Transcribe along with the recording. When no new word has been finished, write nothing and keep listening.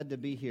to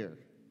be here.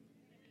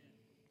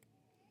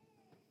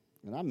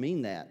 And I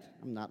mean that.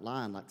 I'm not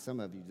lying like some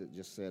of you that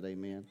just said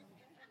amen.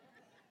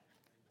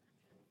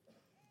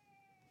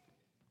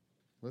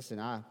 Listen,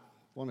 I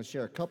want to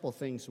share a couple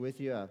things with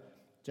you.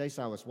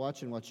 Jason, I was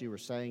watching what you were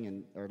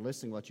saying or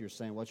listening to what you were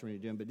saying, watching what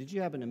you're doing, but did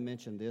you happen to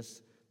mention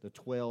this, the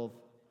 12?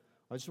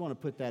 I just want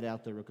to put that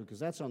out there real quick because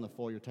that's on the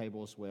foyer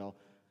table as well.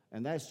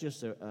 And that's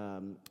just,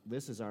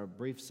 this is our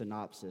brief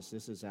synopsis.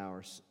 This is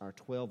our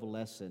 12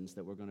 lessons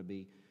that we're going to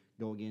be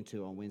going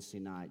into on Wednesday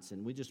nights.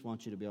 And we just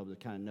want you to be able to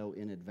kind of know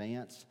in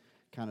advance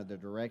kind of the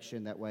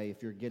direction. That way,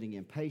 if you're getting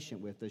impatient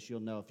with us,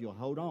 you'll know if you'll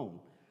hold on.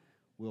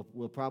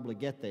 We'll probably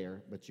get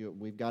there, but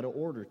we've got an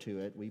order to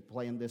it. We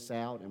planned this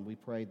out, and we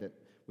prayed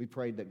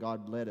that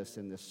God led us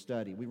in this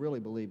study. We really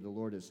believe the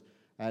Lord has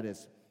had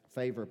His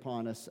favor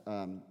upon us.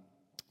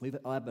 We've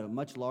had a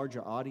much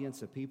larger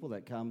audience of people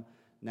that come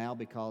now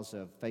because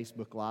of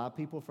Facebook Live.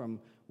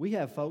 We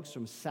have folks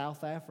from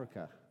South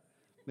Africa,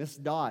 Miss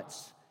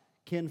Dot's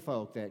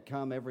kinfolk that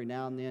come every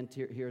now and then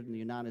here in the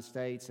United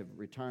States, have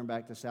returned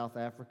back to South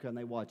Africa, and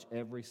they watch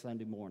every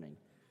Sunday morning.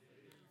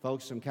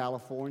 Folks from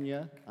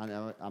California,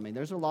 I mean,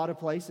 there's a lot of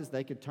places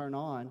they could turn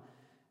on,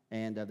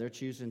 and they're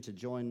choosing to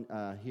join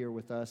here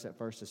with us at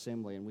First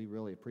Assembly, and we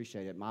really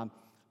appreciate it. My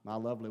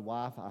lovely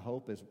wife, I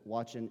hope, is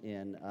watching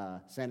in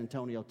San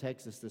Antonio,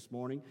 Texas this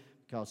morning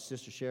because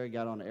Sister Sherry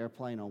got on an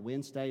airplane on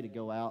Wednesday to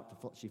go out.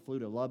 She flew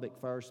to Lubbock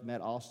first,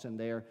 met Austin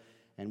there,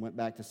 and went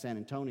back to San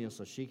Antonio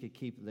so she could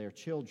keep their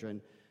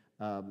children,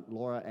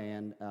 Laura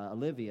and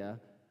Olivia.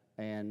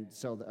 And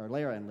so, or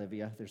Lara and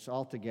Olivia, they're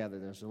all together.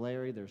 There's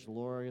Larry, there's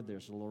Laura,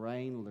 there's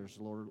Lorraine, there's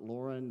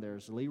Lauren,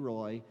 there's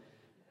Leroy.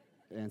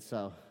 And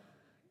so,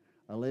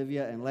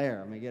 Olivia and Lara,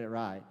 let me get it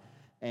right.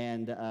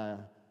 And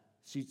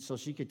so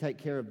she could take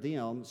care of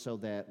them so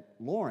that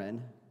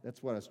Lauren,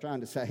 that's what I was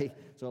trying to say,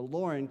 so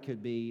Lauren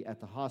could be at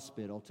the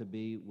hospital to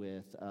be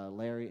with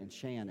Larry and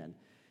Shannon.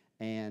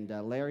 And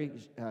Larry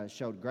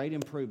showed great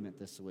improvement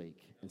this week.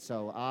 And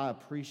so I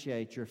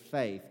appreciate your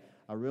faith.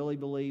 I really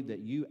believe that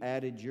you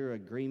added your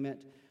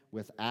agreement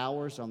with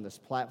ours on this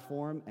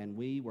platform, and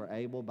we were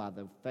able, by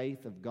the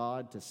faith of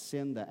God, to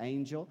send the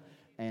angel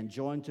and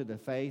join to the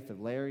faith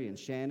of Larry and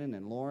Shannon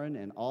and Lauren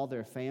and all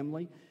their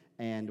family,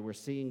 and we're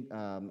seeing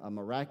a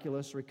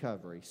miraculous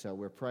recovery. So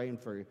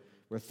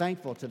we're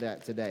thankful to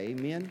that today.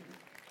 Amen?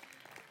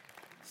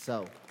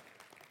 So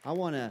I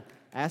want to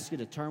ask you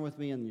to turn with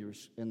me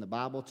in the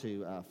Bible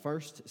to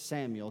 1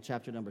 Samuel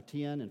chapter number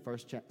 10 and 1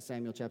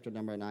 Samuel chapter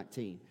number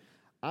 19.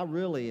 I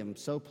really am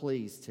so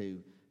pleased to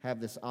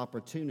have this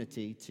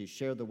opportunity to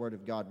share the Word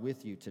of God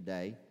with you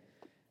today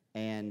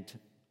and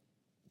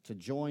to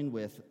join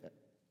with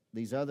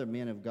these other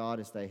men of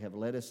God as they have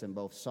led us in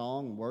both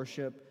song,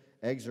 worship,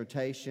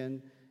 exhortation,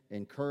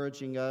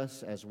 encouraging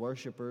us as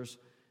worshipers.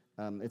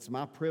 It's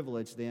my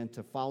privilege then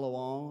to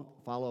follow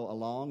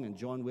along and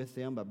join with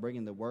them by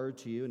bringing the Word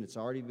to you. And it's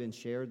already been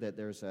shared that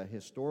there's a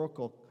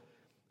historical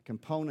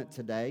component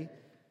today.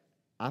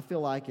 I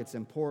feel like it's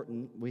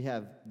important. We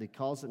have,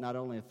 because of not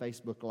only a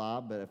Facebook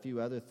Live, but a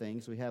few other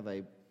things, we have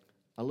a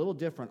little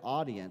different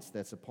audience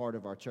that's a part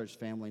of our church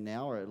family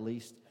now, or at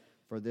least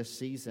for this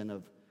season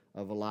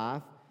of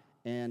life.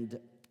 And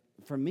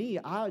for me,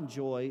 I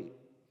enjoy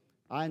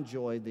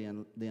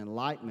the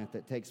enlightenment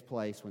that takes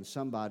place when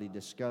somebody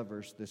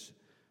discovers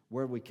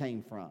where we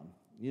came from.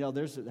 You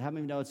know, how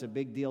many know it's a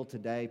big deal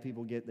today?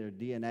 People get their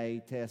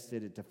DNA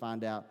tested to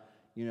find out,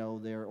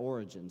 their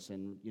origins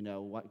and,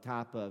 what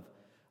type of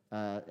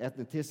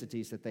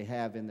ethnicities that they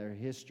have in their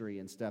history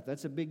and stuff.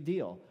 That's a big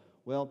deal.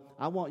 Well,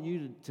 I want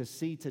you to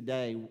see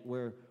today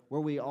where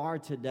we are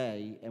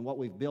today and what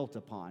we've built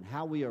upon,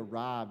 how we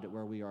arrived at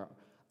where we are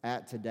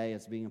at today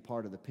as being a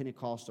part of the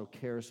Pentecostal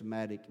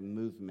charismatic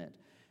movement.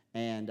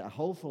 And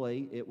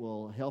hopefully it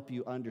will help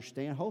you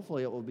understand.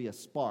 Hopefully it will be a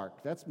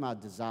spark. That's my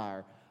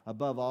desire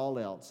above all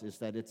else, is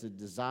that it's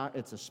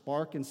a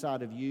spark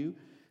inside of you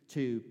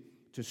to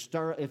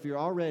stir. If you're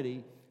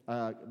already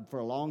for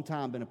a long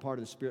time been a part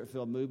of the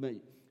Spirit-filled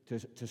movement,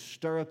 to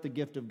stir up the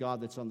gift of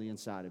God that's on the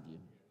inside of you.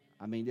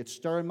 I mean, it's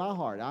stirring my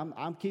heart.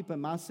 I'm keeping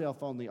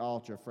myself on the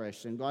altar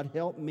fresh, and God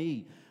help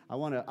me. I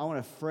want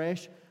a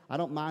fresh. I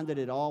don't mind it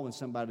at all when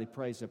somebody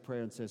prays a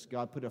prayer and says,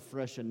 God, put a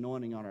fresh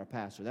anointing on our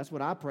pastor. That's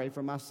what I pray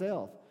for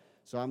myself.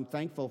 So I'm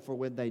thankful for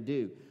what they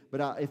do.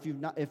 But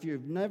if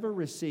you've never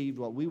received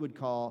what we would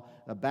call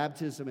a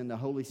baptism in the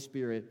Holy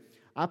Spirit,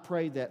 I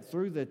pray that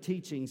through the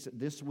teachings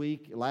this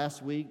week,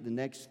 last week, the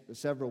next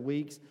several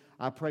weeks,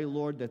 I pray,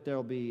 Lord, that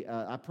there'll be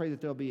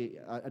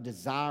a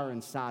desire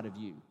inside of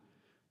you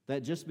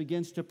that just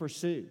begins to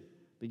pursue,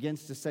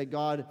 begins to say,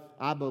 God,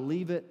 I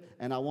believe it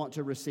and I want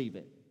to receive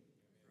it.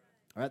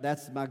 All right,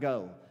 that's my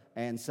goal.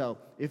 And so,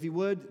 if you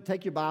would,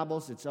 take your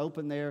Bibles. It's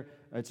open there.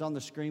 It's on the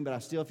screen, but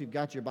if you've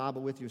got your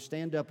Bible with you,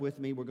 stand up with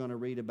me. We're going to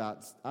read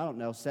about,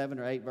 7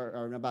 or 8,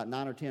 or about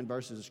 9 or 10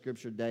 verses of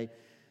Scripture today.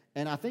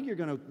 And I think you're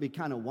going to be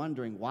kind of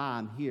wondering why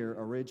I'm here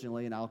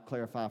originally, and I'll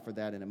clarify for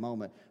that in a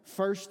moment.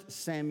 1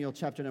 Samuel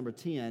chapter number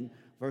 10,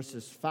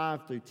 verses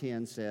 5 through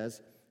 10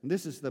 says, and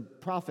this is the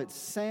prophet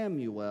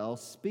Samuel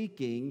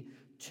speaking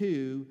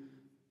to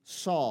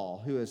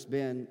Saul, who has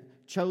been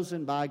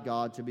chosen by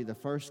God to be the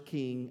first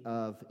king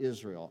of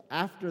Israel.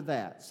 After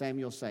that,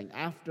 Samuel's saying,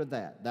 after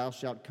that, thou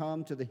shalt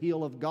come to the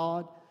hill of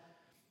God.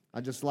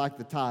 I just like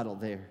the title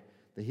there,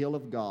 the hill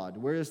of God.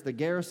 Whereas the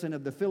garrison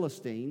of the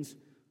Philistines,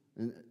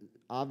 and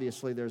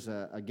obviously there's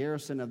a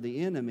garrison of the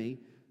enemy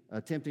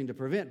attempting to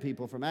prevent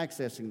people from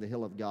accessing the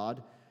hill of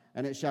God.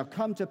 And it shall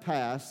come to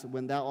pass,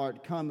 when thou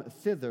art come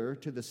thither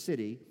to the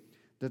city,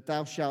 that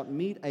thou shalt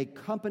meet a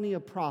company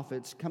of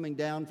prophets coming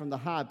down from the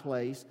high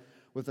place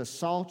with a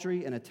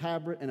psaltery and a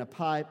tabret and a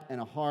pipe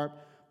and a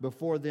harp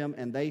before them,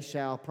 and they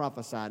shall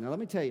prophesy. Now let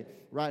me tell you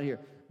right here,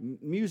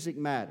 music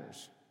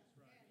matters.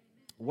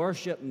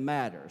 Worship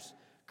matters.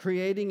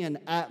 Creating an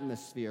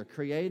atmosphere,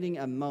 creating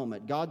a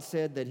moment. God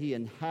said that He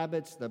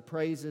inhabits the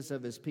praises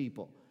of His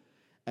people.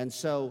 And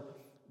so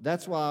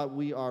that's why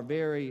we are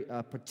very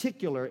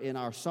particular in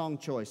our song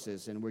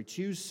choices, and we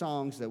choose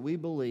songs that we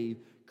believe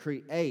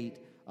create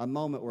a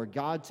moment where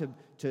God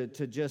to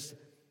just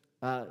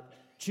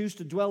choose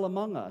to dwell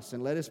among us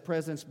and let His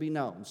presence be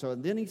known. So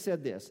then He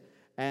said this,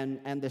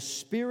 and the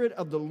Spirit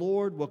of the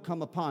Lord will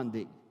come upon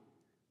thee.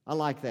 I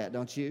like that,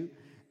 don't you?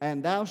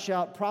 And thou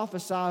shalt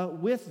prophesy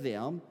with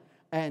them,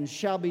 and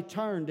shall be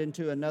turned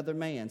into another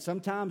man.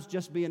 Sometimes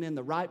just being in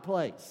the right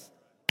place.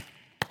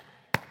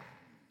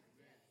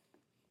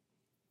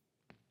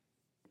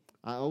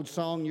 An old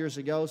song years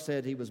ago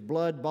said he was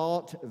blood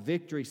bought,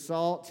 victory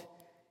sought.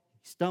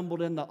 He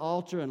stumbled in the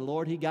altar, and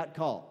Lord, he got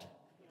caught.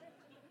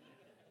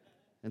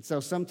 And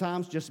so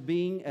sometimes just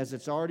being, as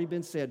it's already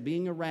been said,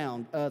 being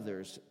around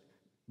others.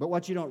 But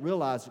what you don't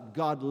realize,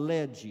 God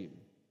led you.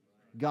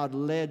 God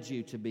led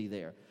you to be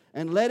there.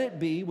 And let it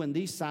be, when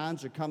these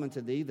signs are coming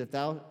to thee, that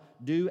thou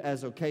do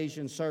as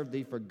occasion serve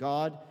thee, for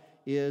God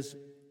is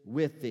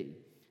with thee.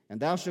 And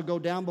thou shalt go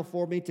down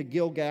before me to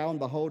Gilgal, and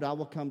behold, I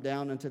will come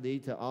down unto thee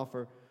to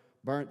offer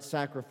burnt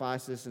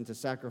sacrifices and to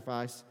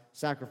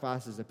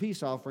sacrifices of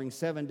peace offerings.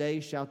 7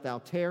 days shalt thou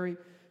tarry,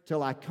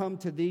 till I come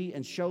to thee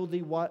and show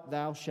thee what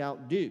thou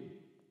shalt do.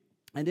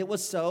 And it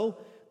was so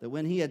that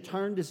when he had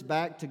turned his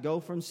back to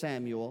go from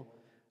Samuel,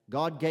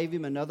 God gave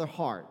him another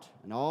heart,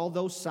 and all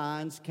those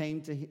signs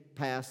came to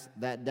pass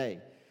that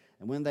day.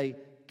 And when they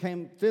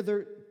came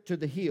thither to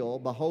the hill,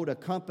 behold, a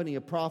company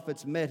of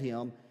prophets met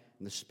him,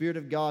 and the Spirit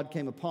of God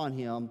came upon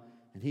him,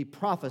 and he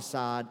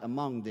prophesied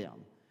among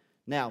them.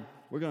 Now,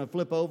 we're going to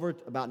flip over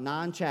about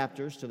 9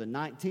 chapters to the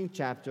 19th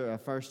chapter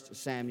of 1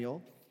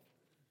 Samuel.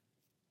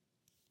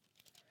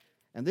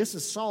 And this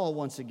is Saul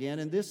once again,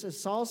 and this is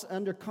Saul's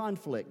under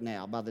conflict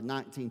now by the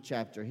 19th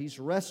chapter. He's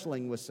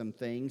wrestling with some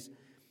things,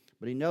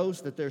 but he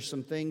knows that there's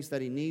some things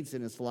that he needs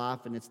in his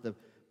life, and it's the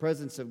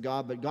presence of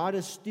God. But God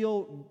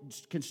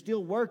can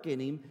still work in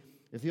him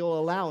if he'll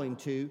allow him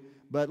to.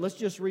 But let's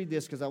just read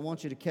this, because I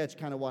want you to catch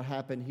kind of what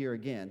happened here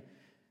again.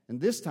 And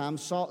this time,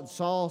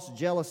 Saul's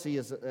jealousy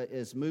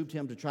has moved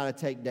him to try to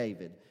take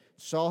David.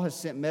 Saul has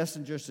sent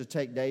messengers to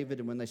take David,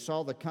 and when they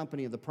saw the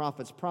company of the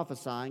prophets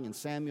prophesying and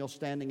Samuel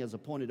standing as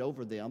appointed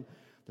over them,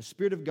 the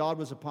Spirit of God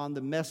was upon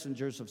the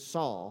messengers of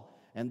Saul,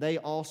 and they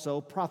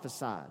also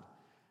prophesied.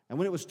 And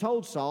when it was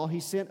told Saul, he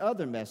sent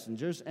other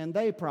messengers, and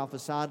they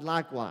prophesied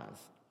likewise.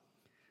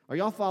 Are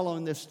y'all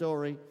following this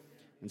story?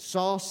 And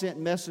Saul sent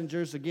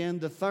messengers again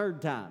the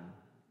 3rd time,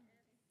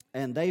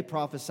 and they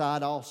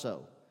prophesied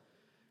also.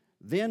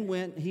 Then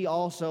went he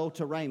also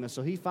to Ramah.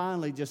 So he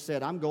finally just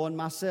said, I'm going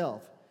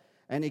myself.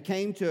 And he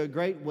came to a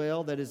great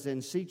well that is in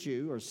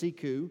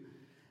Siku,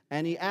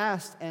 and he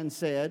asked and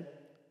said,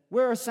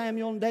 Where are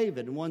Samuel and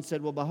David? And one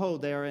said, Well,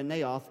 behold, they are in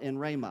Naioth in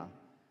Ramah.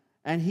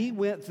 And he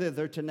went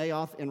thither to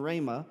Naioth in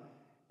Ramah,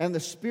 and the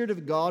Spirit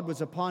of God was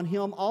upon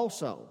him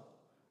also.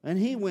 And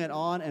he went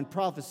on and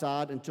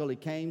prophesied until he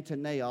came to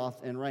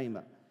Naioth in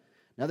Ramah.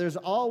 Now there's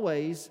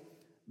always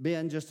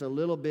been just a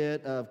little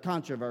bit of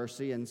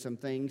controversy and some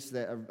things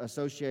that are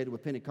associated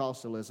with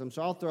Pentecostalism,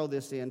 so I'll throw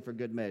this in for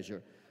good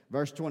measure.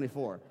 Verse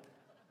 24.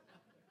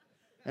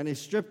 And he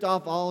stripped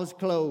off all his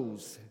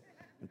clothes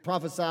and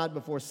prophesied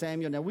before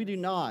Samuel. Now, we do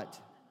not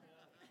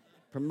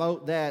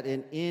promote that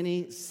in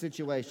any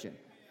situation.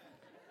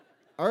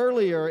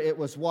 Earlier, it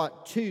was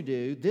what to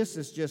do. This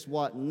is just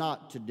what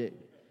not to do.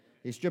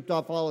 He stripped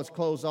off all his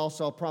clothes,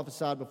 also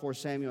prophesied before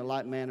Samuel in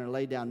like manner, and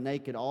lay down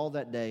naked all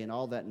that day and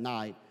all that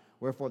night.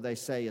 Wherefore they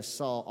say, is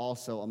Saul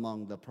also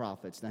among the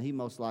prophets. Now, he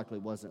most likely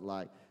wasn't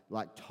like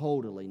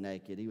totally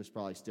naked. He was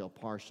probably still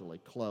partially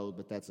clothed,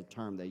 but that's a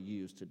term they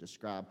use to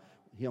describe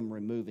him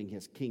removing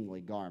his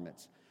kingly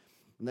garments.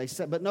 And they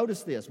said, but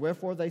notice this,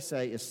 wherefore they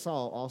say, is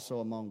Saul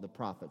also among the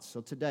prophets?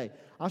 So today,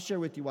 I'll share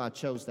with you why I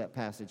chose that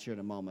passage here in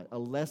a moment. A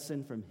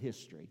lesson from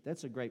history.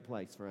 That's a great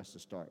place for us to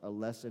start. A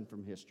lesson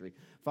from history.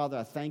 Father,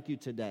 I thank you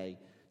today,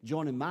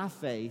 joining my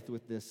faith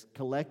with this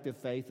collective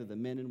faith of the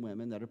men and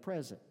women that are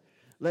present.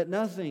 Let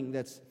nothing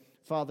that's,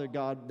 Father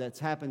God, that's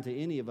happened to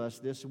any of us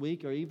this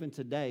week or even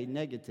today,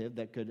 negative,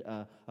 that could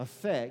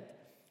affect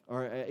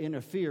or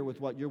interfere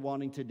with what you're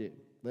wanting to do.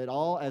 Let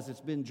all, as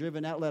it's been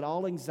driven out, let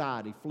all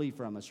anxiety flee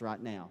from us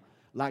right now,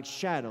 like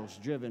shadows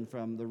driven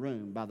from the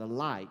room by the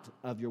light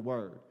of your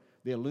word,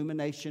 the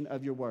illumination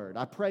of your word.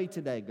 I pray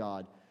today,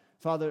 God,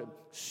 Father,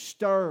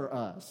 stir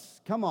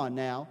us. Come on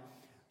now.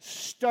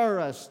 Stir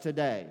us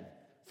today.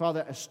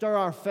 Father, stir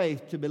our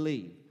faith to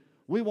believe.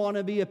 We want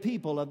to be a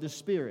people of the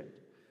Spirit.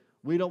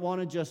 We don't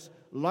want to just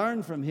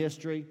learn from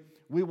history.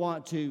 We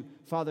want to,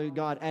 Father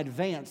God,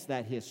 advance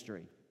that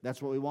history.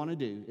 That's what we want to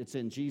do. It's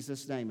in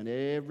Jesus' name. And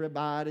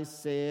everybody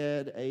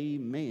said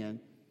amen.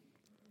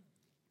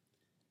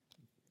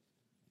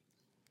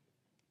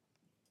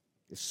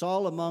 Is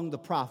Saul among the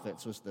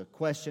prophets was the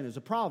question. It was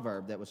a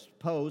proverb that was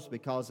posed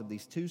because of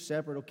these two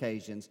separate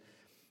occasions.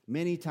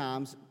 Many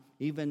times,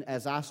 even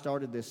as I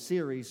started this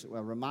series,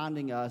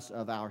 reminding us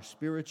of our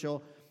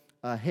spiritual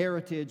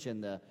heritage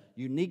and the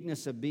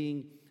uniqueness of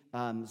being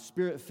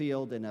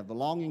Spirit-filled and of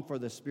longing for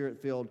the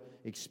Spirit-filled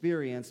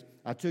experience,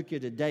 I took you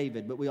to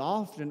David. But we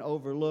often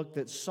overlook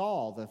that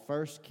Saul, the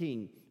first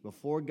king,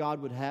 before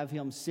God would have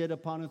him sit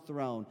upon a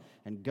throne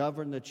and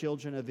govern the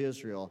children of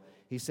Israel,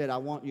 he said, I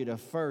want you to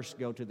first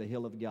go to the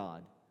hill of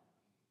God.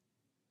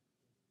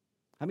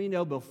 How many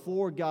know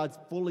before God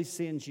fully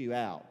sends you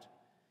out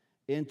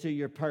into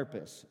your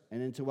purpose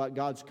and into what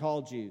God's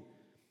called you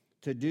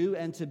to do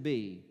and to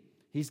be,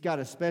 He's got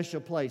a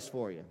special place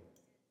for you.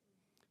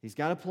 He's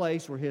got a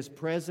place where His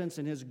presence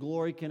and His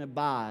glory can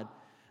abide,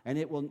 and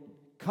it will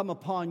come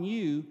upon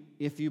you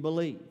if you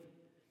believe.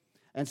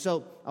 And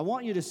so I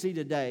want you to see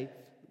today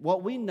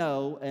what we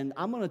know, and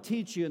I'm going to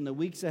teach you in the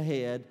weeks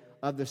ahead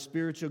of the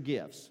spiritual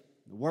gifts,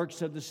 the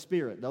works of the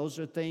Spirit. Those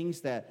are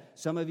things that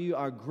some of you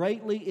are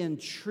greatly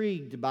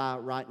intrigued by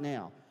right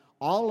now.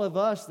 All of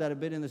us that have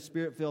been in the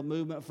Spirit-filled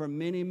movement for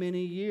many,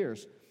 many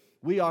years,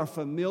 we are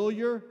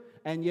familiar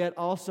and yet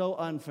also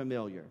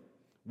unfamiliar.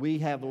 We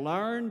have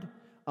learned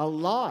a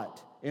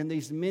lot in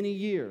these many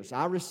years.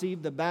 I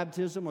received the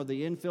baptism or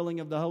the infilling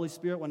of the Holy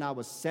Spirit when I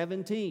was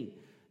 17,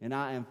 and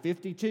I am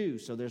 52,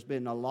 so there's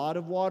been a lot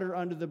of water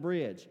under the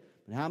bridge.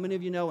 But how many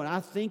of you know, when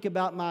I think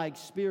about my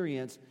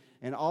experience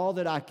and all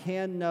that I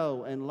can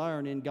know and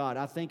learn in God,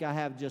 I think I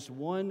have just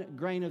one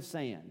grain of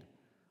sand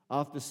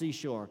off the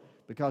seashore,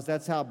 because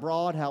that's how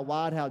broad, how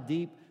wide, how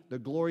deep the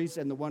glories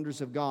and the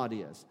wonders of God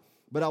is.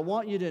 But I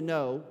want you to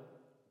know,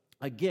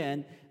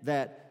 again,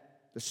 that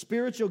the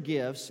spiritual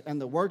gifts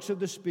and the works of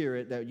the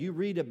Spirit that you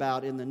read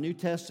about in the New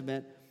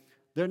Testament,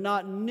 they're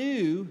not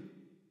new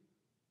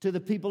to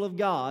the people of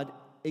God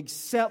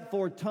except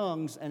for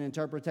tongues and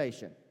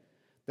interpretation.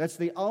 That's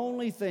the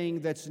only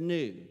thing that's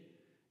new,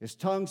 is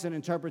tongues and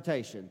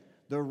interpretation.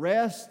 The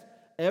rest,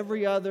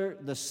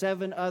 the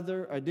 7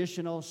 other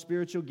additional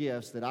spiritual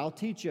gifts that I'll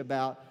teach you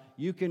about,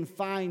 you can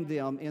find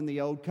them in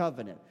the Old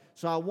Covenant.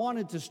 So I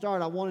wanted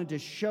to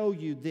show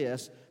you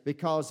this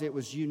because it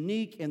was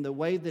unique in the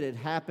way that it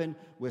happened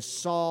with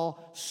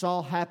Saul.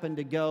 Saul happened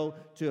to go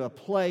to a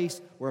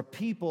place where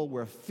people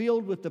were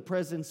filled with the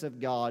presence of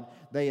God.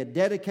 They had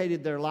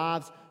dedicated their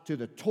lives to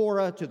the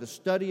Torah, to the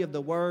study of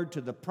the Word,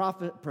 to the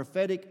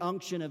prophetic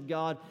unction of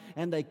God,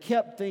 and they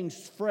kept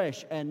things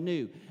fresh and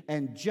new.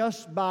 And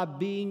just by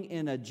being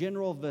in a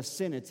general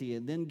vicinity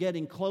and then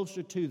getting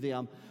closer to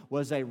them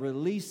was a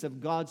release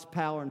of God's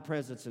power and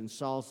presence in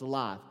Saul's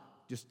life.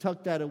 Just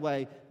tuck that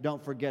away.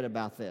 Don't forget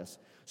about this.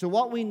 So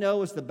what we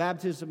know is the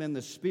baptism in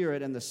the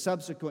Spirit and the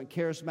subsequent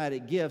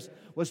charismatic gifts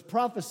was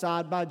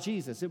prophesied by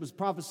Jesus. It was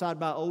prophesied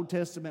by Old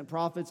Testament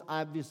prophets,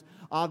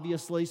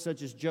 obviously,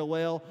 such as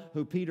Joel,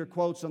 who Peter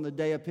quotes on the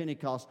day of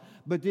Pentecost.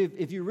 But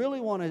if you really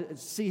want to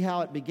see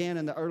how it began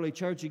in the early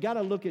church, you got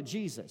to look at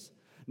Jesus.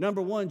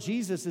 Number one,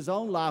 Jesus'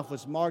 own life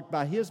was marked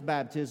by His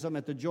baptism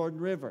at the Jordan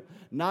River.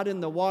 Not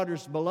in the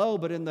waters below,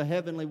 but in the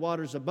heavenly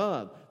waters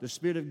above. The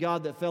Spirit of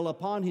God that fell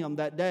upon Him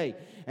that day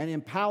and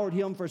empowered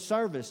Him for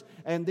service.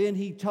 And then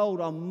He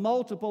told on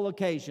multiple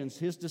occasions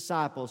His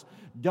disciples,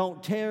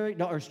 don't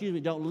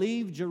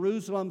leave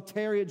Jerusalem,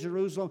 tarry at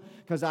Jerusalem,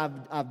 because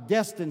I've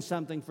destined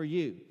something for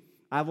you.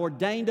 I've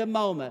ordained a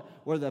moment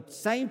where the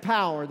same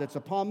power that's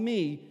upon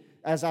me,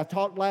 as I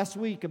talked last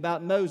week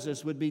about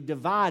Moses, would be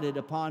divided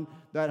upon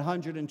that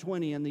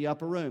 120 in the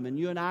upper room. And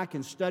you and I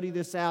can study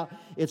this out.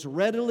 It's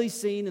readily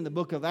seen in the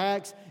book of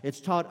Acts.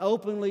 It's taught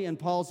openly in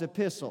Paul's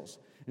epistles.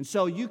 And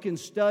so you can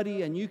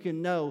study and you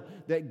can know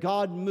that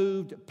God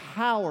moved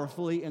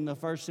powerfully in the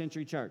first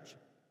century church.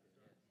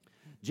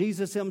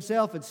 Jesus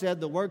Himself had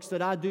said, the works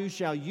that I do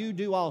shall you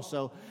do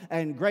also,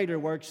 and greater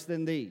works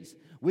than these.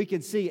 We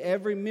could see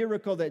every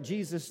miracle that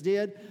Jesus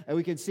did, and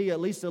we could see at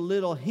least a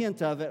little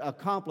hint of it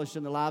accomplished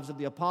in the lives of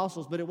the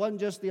apostles. But it wasn't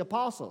just the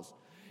apostles.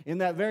 In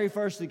that very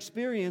first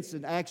experience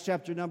in Acts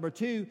chapter number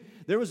 2,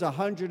 there was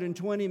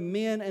 120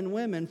 men and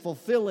women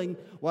fulfilling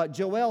what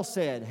Joel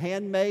said.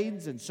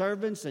 Handmaids and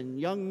servants and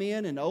young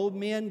men and old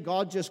men.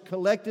 God just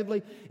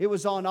collectively, it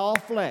was on all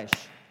flesh.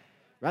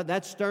 Right?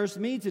 That stirs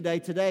me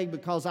today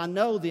because I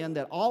know then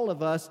that all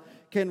of us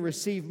can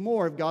receive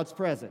more of God's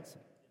presence.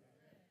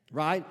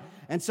 Right?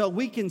 And so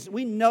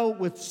we know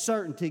with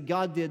certainty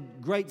God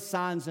did great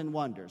signs and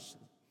wonders.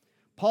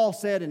 Paul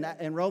said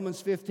in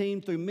Romans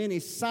 15, through many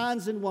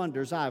signs and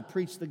wonders I have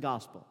preached the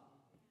gospel.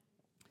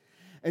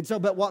 And so,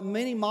 but what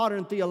many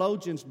modern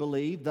theologians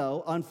believe,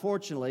 though,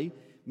 unfortunately,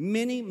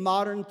 many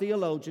modern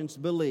theologians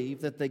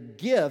believe that the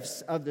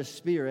gifts of the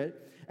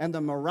Spirit and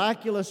the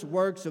miraculous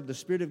works of the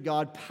Spirit of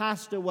God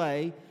passed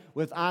away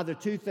with either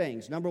two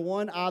things. Number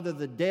one, either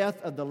the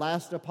death of the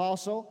last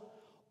apostle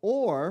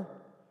or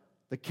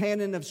the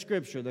canon of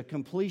Scripture, the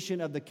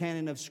completion of the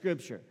canon of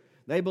Scripture.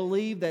 They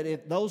believe that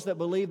if those that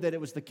believe that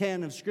it was the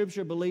canon of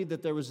Scripture believe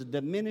that there was a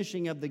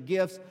diminishing of the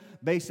gifts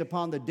based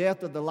upon the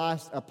death of the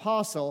last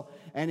apostle,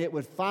 and it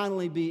would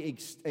finally be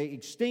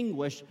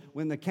extinguished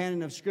when the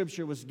canon of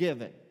Scripture was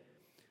given.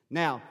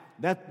 Now,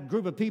 that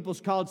group of people is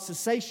called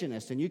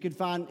cessationists, and you can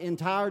find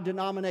entire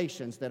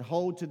denominations that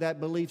hold to that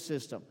belief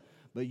system.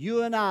 But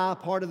you and I,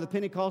 part of the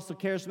Pentecostal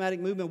charismatic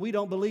movement, we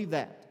don't believe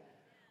that.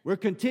 We're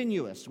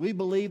continuous. We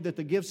believe that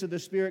the gifts of the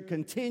Spirit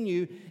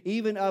continue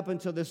even up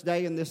until this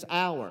day and this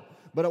hour.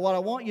 But what I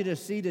want you to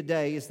see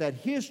today is that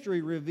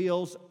history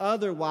reveals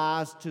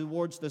otherwise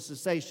towards the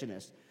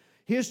cessationists.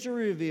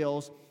 History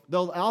reveals,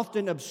 though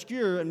often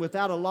obscure and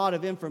without a lot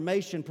of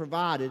information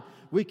provided,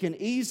 we can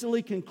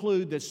easily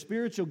conclude that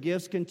spiritual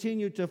gifts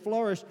continue to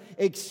flourish,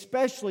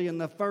 especially in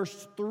the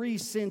first 3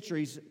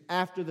 centuries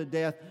after the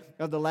death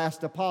of the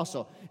last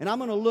apostle. And I'm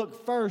going to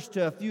look first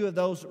to a few of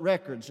those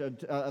records,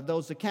 of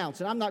those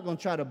accounts. And I'm not going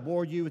to try to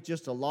bore you with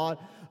just a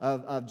lot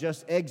of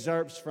just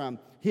excerpts from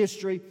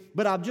history,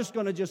 but I'm just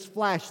going to just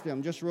flash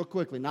them just real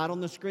quickly. Not on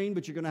the screen,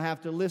 but you're going to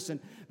have to listen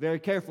very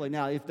carefully.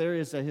 Now, if there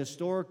is a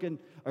historian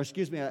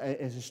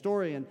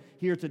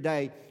here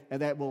today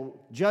that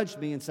will judge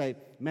me and say,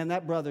 man,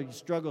 that brother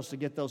struggles to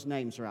get those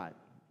names right,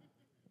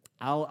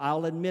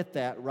 I'll admit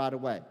that right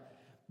away.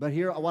 But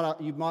here,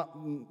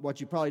 what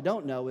you probably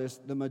don't know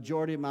is the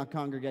majority of my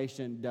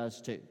congregation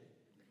does too.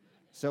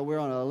 So we're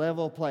on a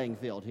level playing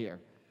field here.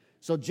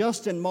 So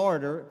Justin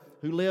Martyr,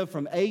 who lived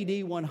from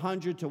AD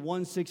 100 to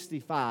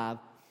 165,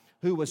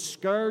 who was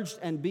scourged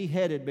and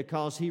beheaded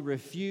because he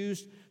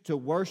refused to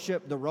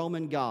worship the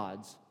Roman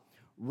gods,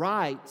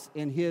 writes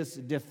in his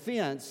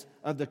defense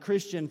of the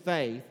Christian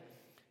faith,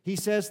 he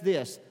says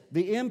this: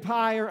 the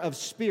empire of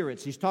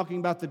spirits, he's talking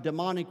about the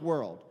demonic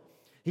world,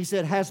 he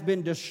said, has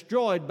been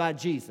destroyed by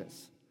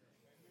Jesus.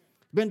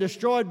 Been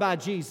destroyed by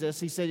Jesus,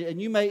 he said,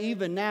 and you may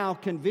even now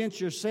convince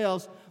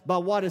yourselves by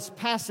what is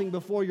passing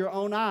before your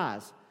own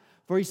eyes.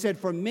 For he said,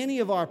 for many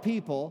of our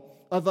people,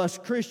 of us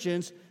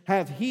Christians,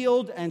 have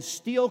healed and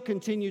still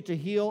continue to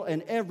heal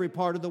in every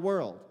part of the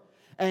world.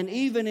 And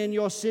even in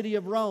your city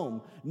of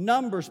Rome,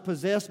 numbers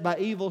possessed by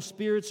evil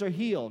spirits are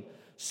healed,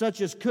 such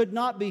as could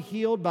not be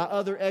healed by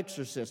other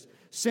exorcists,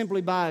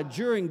 simply by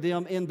adjuring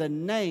them in the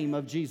name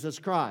of Jesus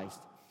Christ,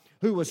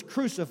 who was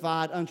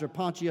crucified under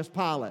Pontius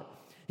Pilate.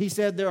 He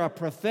said, there are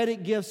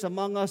prophetic gifts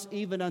among us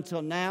even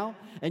until now,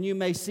 and you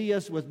may see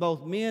us with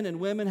both men and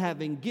women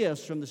having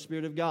gifts from the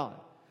Spirit of God.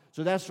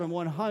 So that's from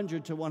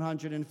 100 to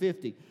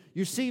 150.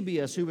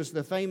 Eusebius, who was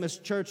the famous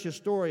church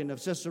historian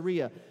of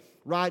Caesarea,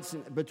 writes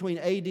between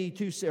AD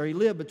 2, or he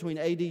lived between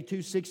AD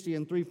 260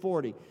 and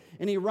 340.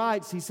 And he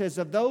writes, he says,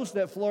 of those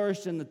that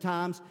flourished in the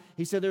times,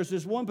 he said there's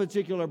this one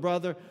particular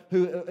brother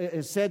who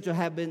is said to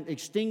have been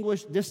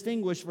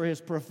distinguished for his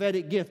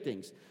prophetic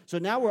giftings. So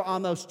now we're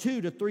almost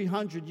 200 to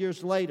 300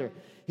 years later.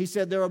 He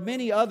said there are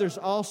many others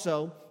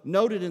also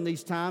noted in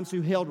these times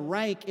who held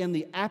rank in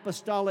the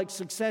apostolic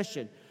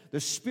succession. The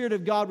Spirit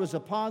of God was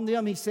upon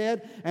them, he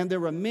said, and there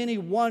were many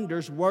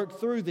wonders worked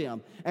through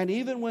them. And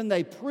even when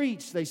they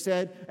preached, they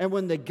said, and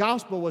when the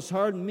gospel was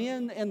heard,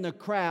 men in the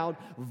crowd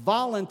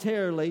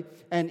voluntarily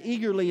and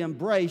eagerly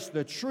embraced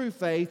the true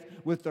faith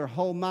with their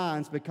whole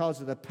minds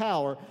because of the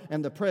power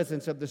and the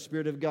presence of the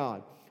Spirit of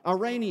God.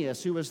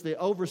 Irenaeus, who was the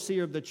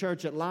overseer of the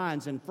church at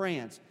Lyons in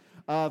France,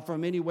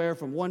 from anywhere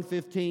from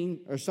 115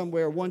 or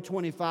somewhere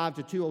 125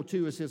 to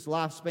 202 is his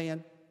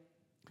lifespan.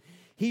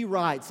 He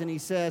writes and he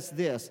says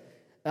this,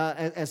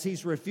 as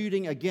he's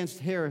refuting against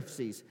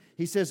heresies.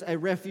 He says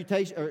let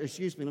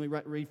me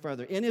read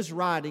further. In his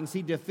writings,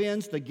 he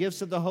defends the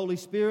gifts of the Holy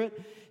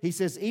Spirit. He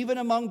says, even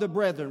among the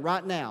brethren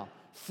right now,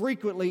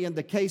 frequently in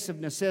the case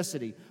of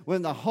necessity,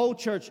 when the whole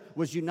church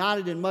was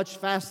united in much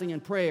fasting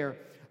and prayer,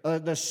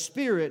 the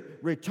Spirit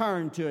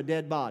returned to a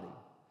dead body.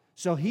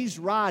 So he's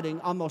writing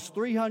almost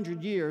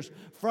 300 years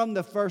from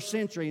the first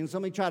century. And so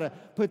let me try to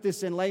put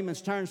this in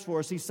layman's terms for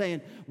us. He's saying,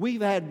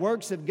 we've had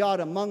works of God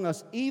among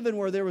us, even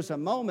where there was a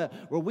moment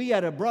where we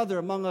had a brother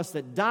among us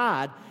that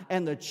died,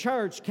 and the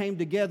church came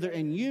together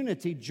in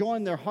unity,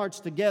 joined their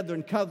hearts together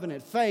in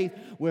covenant faith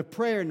with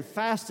prayer and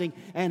fasting,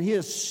 and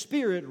his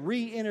spirit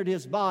re-entered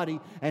his body,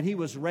 and he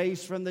was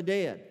raised from the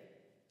dead.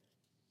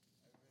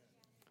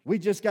 We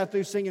just got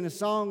through singing a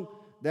song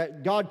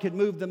that God could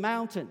move the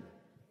mountain,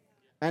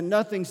 and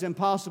nothing's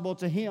impossible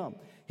to him.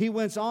 He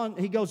goes on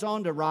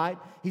to write,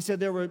 he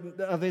said, there were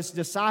of his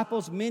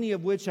disciples, many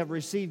of which have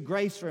received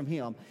grace from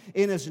him.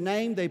 In his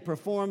name they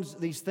perform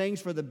these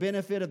things for the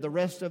benefit of the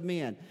rest of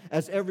men,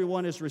 as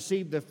everyone has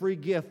received the free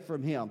gift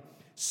from him.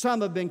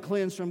 Some have been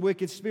cleansed from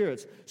wicked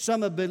spirits.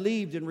 Some have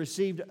believed and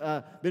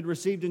been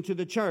received into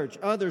the church.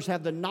 Others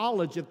have the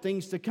knowledge of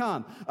things to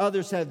come.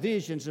 Others have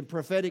visions and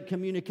prophetic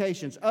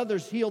communications.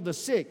 Others heal the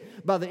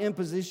sick by the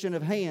imposition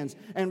of hands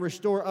and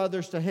restore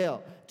others to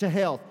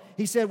health.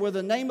 He said, where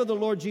the name of the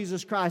Lord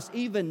Jesus Christ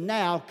even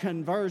now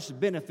confers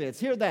benefits.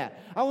 Hear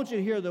that. I want you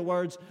to hear the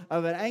words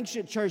of an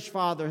ancient church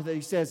father that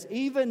he says,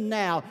 even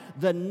now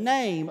the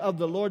name of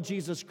the Lord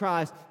Jesus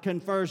Christ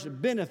confers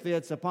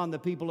benefits upon the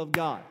people of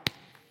God.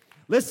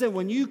 Listen,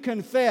 when you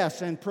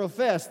confess and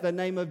profess the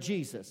name of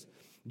Jesus,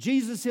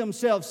 Jesus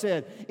himself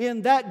said,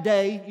 in that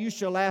day you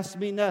shall ask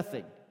me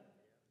nothing.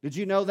 Did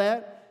you know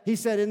that? He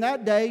said, in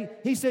that day,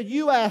 he said,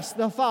 you ask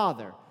the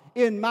Father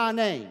in my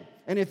name.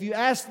 And if you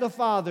ask the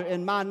Father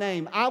in my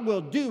name, I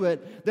will do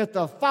it that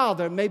the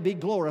Father may be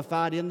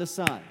glorified in the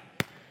Son.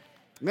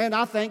 Man,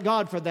 I thank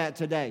God for that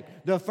today.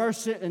 The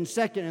first and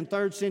second and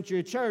third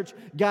century church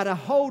got a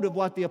hold of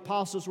what the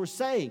apostles were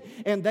saying,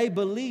 and they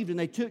believed and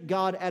they took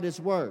God at his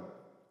word.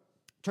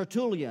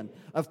 Tertullian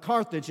of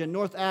Carthage in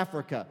North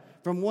Africa,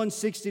 from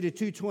 160 to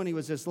 220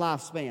 was his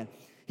lifespan.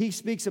 He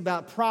speaks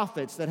about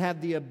prophets that have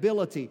the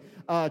ability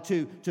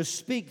to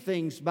speak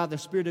things by the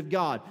Spirit of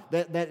God,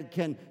 that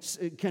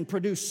can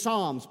produce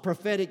psalms,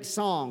 prophetic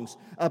songs,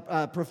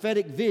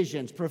 prophetic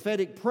visions,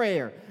 prophetic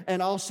prayer,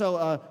 and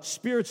also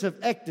spirits of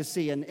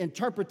ecstasy and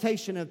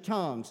interpretation of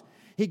tongues.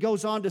 He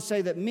goes on to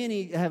say that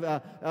many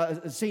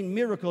have seen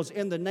miracles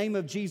in the name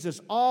of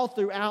Jesus all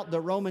throughout the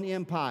Roman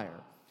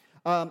Empire.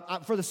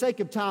 For the sake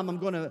of time, I'm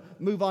going to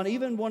move on.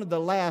 Even one of the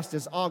last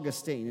is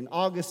Augustine. And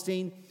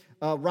Augustine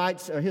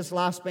writes, his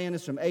lifespan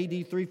is from AD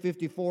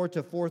 354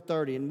 to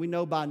 430. And we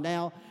know by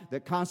now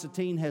that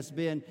Constantine has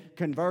been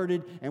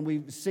converted. And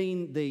we've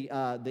seen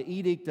the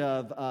edict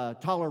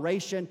of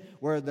toleration,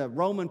 where the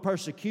Roman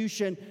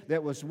persecution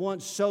that was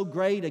once so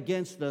great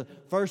against the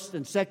first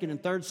and second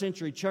and third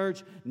century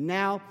church,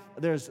 now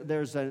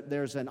there's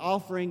an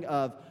offering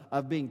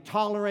of being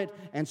tolerant,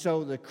 and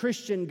so the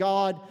Christian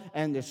God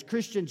and this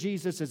Christian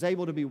Jesus is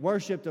able to be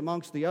worshiped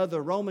amongst the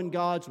other Roman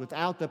gods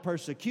without the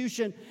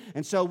persecution.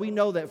 And so we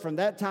know that from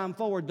that time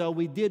forward, though,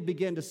 we did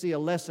begin to see a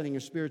lessening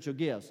of spiritual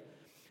gifts.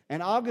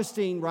 And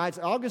Augustine writes,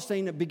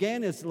 Augustine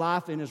began his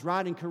life and his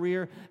writing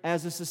career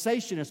as a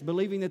cessationist,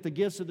 believing that the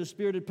gifts of the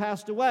Spirit had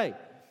passed away.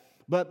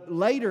 But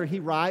later he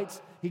writes,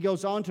 he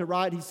goes on to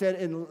write, he said,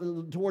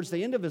 towards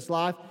the end of his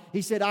life,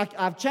 he said,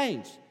 I've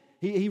changed.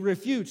 He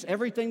refutes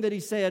everything that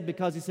he said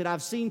because he said,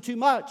 I've seen too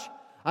much.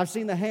 I've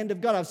seen the hand of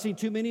God. I've seen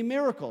too many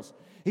miracles.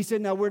 He said,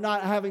 now we're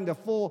not having the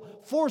full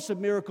force of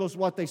miracles,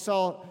 what they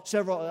saw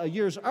several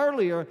years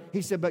earlier.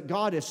 He said, but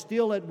God is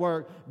still at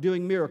work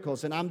doing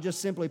miracles. And I'm just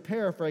simply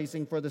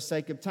paraphrasing for the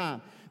sake of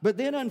time. But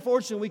then,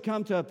 unfortunately, we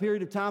come to a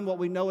period of time, what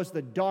we know as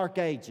the Dark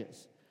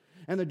Ages.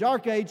 And the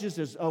Dark Ages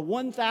is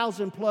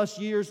 1,000 plus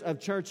years of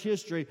church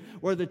history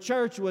where the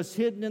church was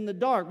hidden in the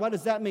dark. What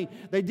does that mean?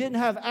 They didn't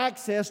have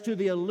access to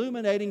the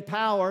illuminating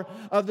power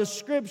of the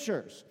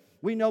Scriptures.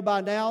 We know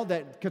by now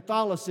that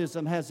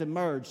Catholicism has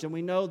emerged, and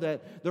we know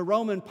that the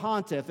Roman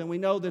pontiff, and we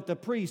know that the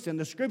priest and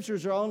the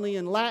Scriptures are only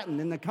in Latin,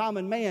 and the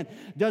common man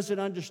doesn't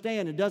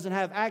understand and doesn't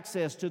have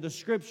access to the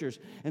Scriptures.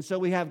 And so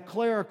we have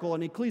clerical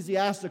and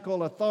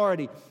ecclesiastical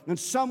authority, and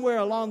somewhere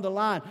along the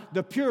line,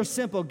 the pure,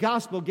 simple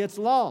gospel gets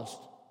lost.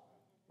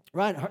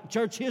 Right?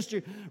 Church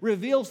history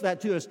reveals that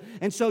to us.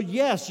 And so,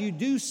 yes, you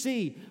do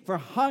see for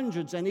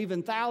hundreds and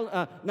even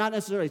not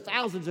necessarily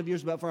thousands of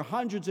years, but for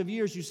hundreds of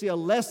years, you see a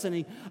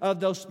lessening of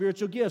those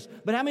spiritual gifts.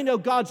 But how many know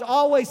God's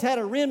always had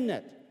a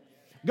remnant?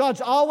 God's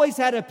always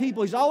had a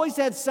people. He's always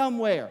had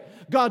somewhere.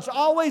 God's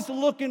always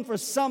looking for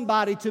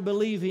somebody to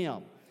believe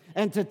Him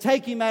and to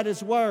take Him at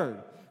His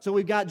word. So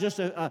we've got just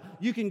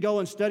you can go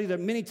and study that.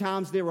 Many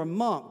times there were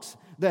monks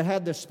that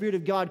had the Spirit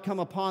of God come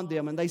upon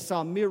them, and they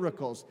saw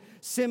miracles.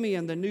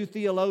 Simeon, the new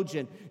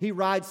theologian, he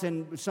writes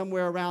in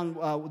somewhere around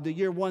the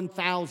year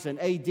 1000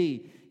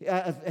 A.D.,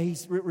 he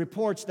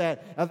reports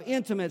that of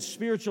intimate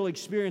spiritual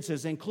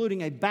experiences,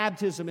 including a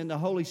baptism in the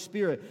Holy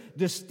Spirit,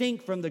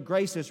 distinct from the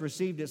graces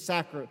received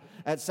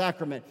at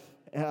sacrament.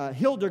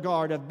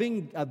 Hildegard of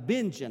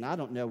Bingen, I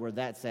don't know where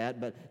that's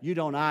at, but you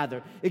don't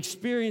either,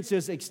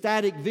 experiences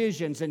ecstatic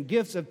visions and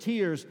gifts of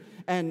tears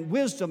and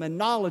wisdom and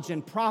knowledge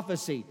and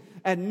prophecy.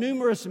 And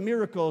numerous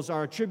miracles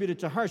are attributed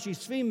to her.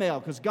 She's female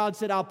because God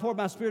said, I'll pour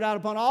my Spirit out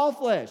upon all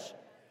flesh,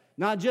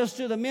 not just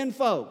to the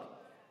menfolk.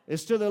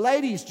 It's to the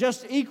ladies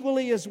just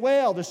equally as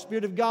well. The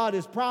Spirit of God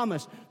is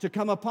promised to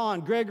come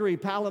upon. Gregory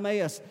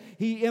Palameus,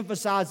 he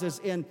emphasizes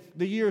in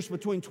the years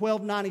between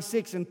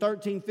 1296 and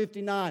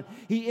 1359,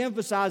 he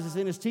emphasizes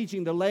in his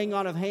teaching the laying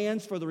on of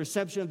hands for the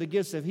reception of the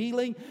gifts of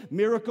healing,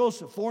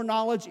 miracles,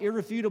 foreknowledge,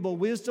 irrefutable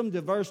wisdom,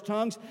 diverse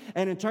tongues,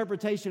 and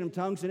interpretation of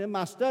tongues. And in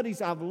my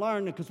studies, I've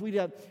learned, because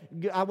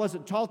I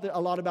wasn't taught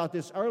a lot about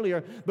this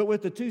earlier, but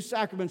with the two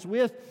sacraments,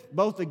 with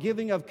both the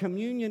giving of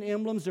communion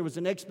emblems, there was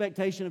an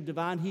expectation of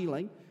divine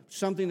healing,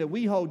 something that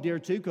we hold dear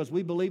to because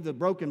we believe the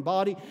broken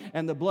body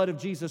and the blood of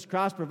Jesus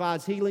Christ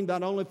provides healing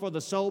not only for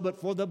the soul but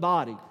for the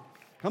body.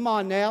 Come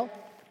on now.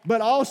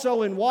 But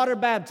also in water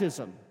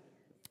baptism.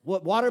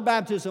 What water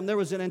baptism, there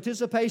was an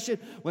anticipation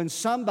when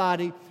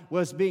somebody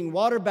was being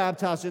water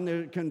baptized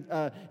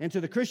into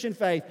the Christian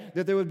faith,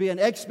 that there would be an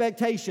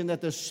expectation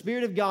that the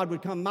Spirit of God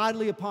would come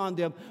mightily upon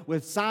them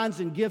with signs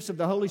and gifts of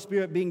the Holy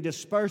Spirit being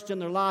dispersed in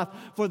their life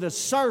for the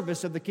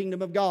service of the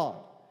kingdom of God.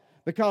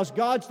 Because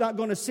God's not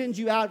going to send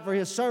you out for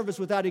His service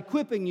without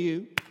equipping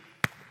you.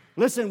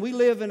 Listen, we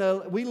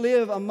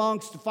live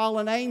amongst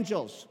fallen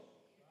angels,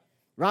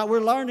 right? We're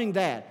learning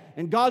that.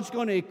 And God's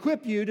going to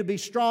equip you to be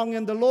strong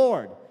in the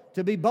Lord,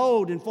 to be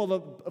bold and full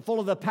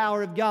of the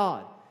power of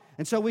God.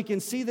 And so we can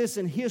see this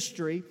in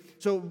history.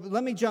 So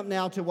let me jump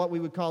now to what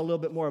we would call a little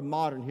bit more of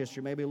modern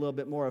history, maybe a little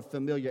bit more of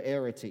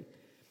familiarity.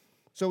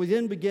 So we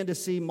then begin to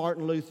see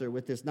Martin Luther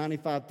with this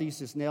 95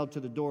 Thesis nailed to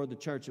the door of the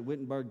church at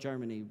Wittenberg,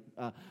 Germany,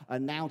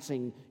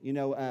 announcing,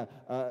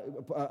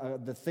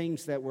 the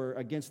things that were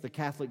against the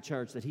Catholic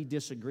Church that he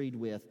disagreed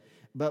with.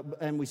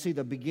 And we see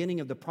the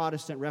beginning of the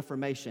Protestant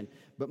Reformation.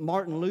 But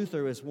Martin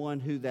Luther is one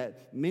who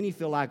that many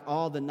feel like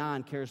all the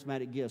 9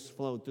 charismatic gifts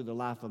flowed through the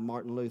life of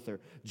Martin Luther.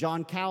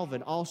 John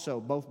Calvin also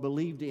both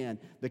believed in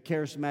the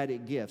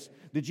charismatic gifts.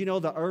 Did you know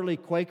the early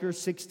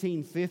Quakers,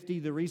 1650,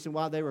 the reason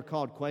why they were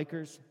called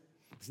Quakers?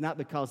 It's not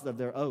because of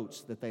their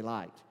oats that they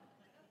liked.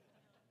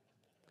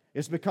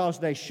 It's because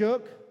they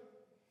shook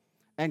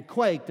and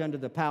quaked under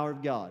the power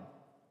of God.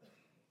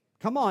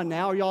 Come on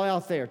now, are y'all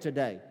out there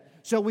today?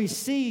 So we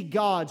see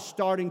God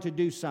starting to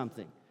do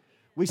something.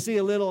 We see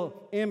a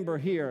little ember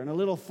here and a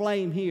little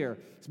flame here.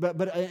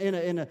 But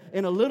in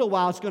a little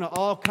while, it's going to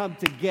all come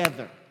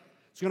together.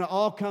 It's going to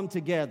all come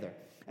together.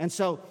 And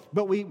so,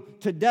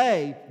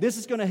 today, this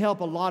is going to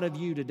help a lot of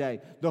you today.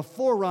 The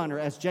forerunner,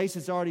 as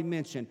Jason's already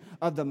mentioned,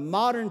 of the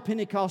modern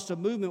Pentecostal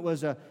movement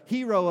was a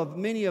hero of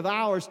many of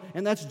ours,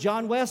 and that's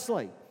John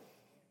Wesley.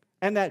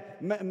 And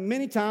that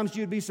many times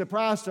you'd be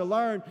surprised to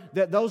learn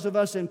that those of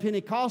us in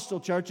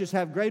Pentecostal churches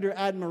have greater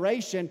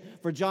admiration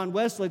for John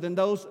Wesley than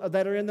those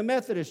that are in the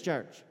Methodist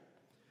church.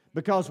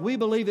 Because we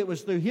believe it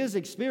was through his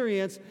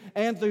experience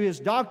and through his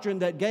doctrine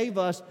that gave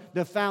us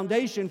the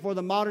foundation for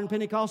the modern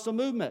Pentecostal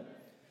movement.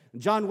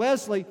 John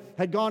Wesley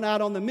had gone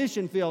out on the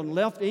mission field and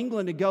left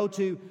England to go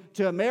to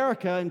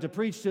America and to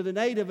preach to the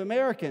Native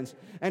Americans.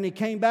 And he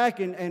came back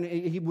and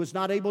he was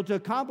not able to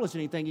accomplish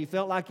anything. He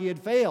felt like he had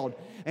failed.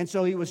 And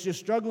so he was just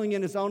struggling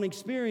in his own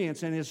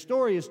experience. And his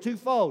story is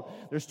twofold.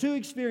 There's 2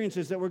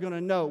 experiences that we're going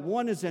to know.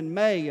 One is in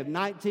May of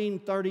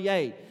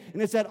 1938.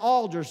 And it's at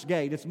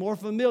Aldersgate. It's more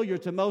familiar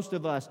to most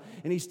of us.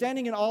 And he's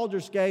standing in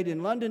Aldersgate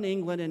in London,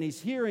 England, and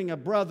he's hearing a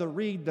brother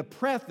read the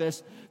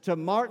preface to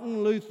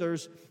Martin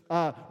Luther's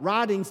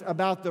writings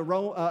about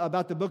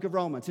the book of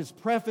Romans, his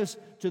preface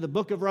to the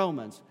book of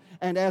Romans.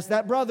 And as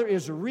that brother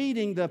is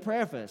reading the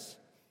preface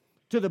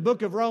to the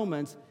book of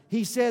Romans,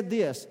 he said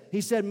this.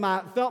 He said,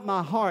 felt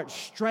my heart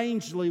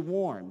strangely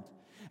warmed.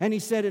 And he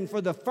said, and for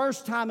the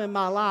first time in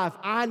my life,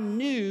 I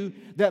knew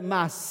that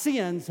my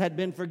sins had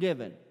been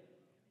forgiven.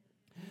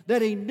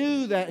 That he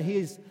knew that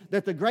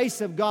the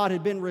grace of God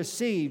had been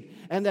received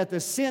and that the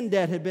sin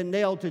debt had been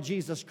nailed to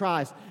Jesus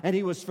Christ and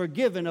he was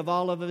forgiven of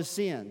all of his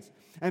sins.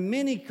 And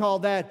many call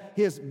that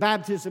his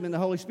baptism in the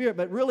Holy Spirit,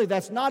 but really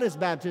that's not his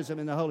baptism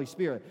in the Holy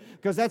Spirit,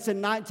 because that's in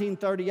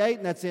 1938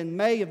 and that's in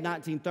May of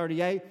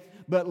 1938.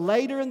 But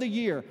later in the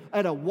year,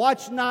 at a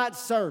watch night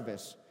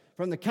service,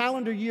 from the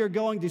calendar year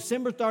going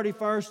December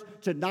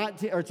 31st to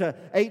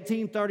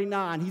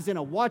 1839, he's in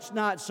a watch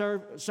night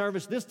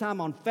service, this time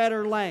on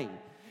Fetter Lane.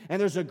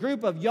 And there's a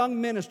group of young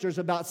ministers,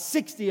 about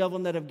 60 of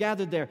them that have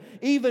gathered there,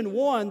 even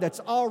one that's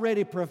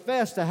already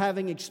professed to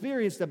having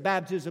experienced the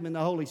baptism in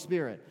the Holy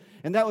Spirit.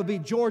 And that would be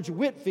George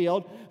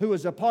Whitefield, who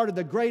was a part of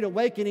the Great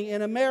Awakening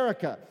in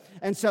America.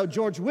 And so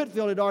George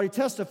Whitefield had already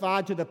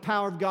testified to the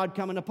power of God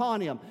coming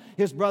upon him.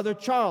 His brother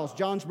Charles,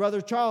 John's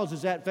brother Charles,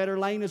 is at Fetter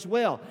Lane as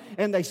well.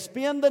 And they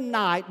spend the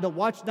night, the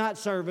watch night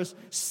service,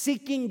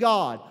 seeking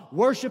God,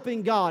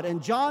 worshiping God.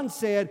 And John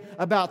said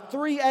about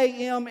 3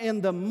 a.m.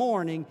 in the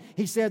morning,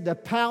 he said, the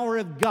power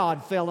of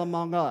God fell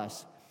among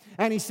us.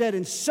 And he said,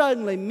 and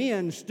suddenly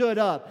men stood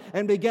up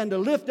and began to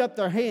lift up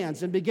their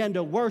hands and began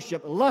to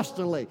worship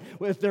lustily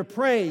with their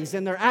praise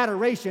and their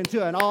adoration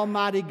to an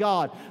almighty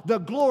God. The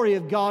glory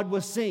of God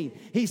was seen.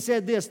 He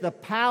said this, the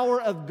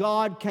power of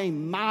God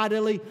came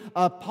mightily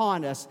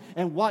upon us.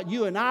 And what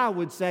you and I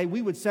would say,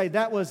 we would say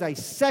that was a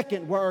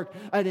second work,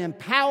 an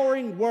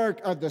empowering work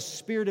of the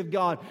Spirit of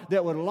God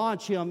that would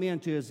launch him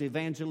into his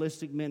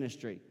evangelistic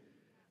ministry.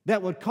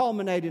 That would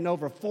culminate in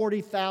over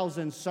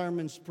 40,000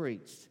 sermons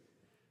preached.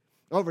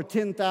 Over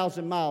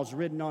 10,000 miles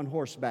ridden on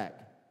horseback.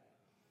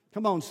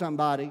 Come on,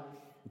 somebody.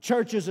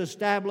 Churches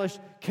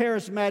established,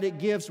 charismatic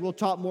gifts. We'll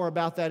talk more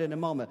about that in a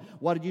moment.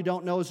 What you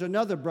don't know is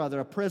another brother,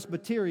 a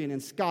Presbyterian in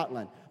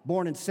Scotland,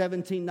 born in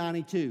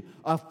 1792,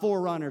 a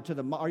forerunner to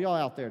the... Are y'all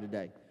out there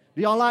today?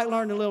 Do y'all like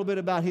learning a little bit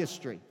about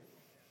history?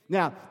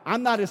 Now,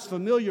 I'm not as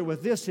familiar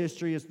with this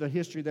history as the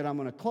history that I'm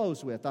going to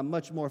close with. I'm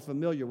much more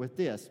familiar with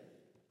this.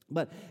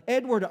 But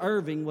Edward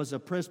Irving was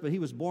he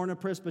was born a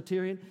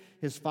Presbyterian.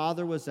 His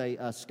father was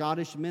a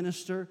Scottish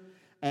minister.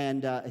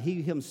 And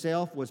he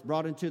himself was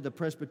brought into the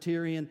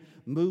Presbyterian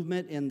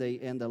movement in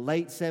the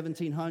late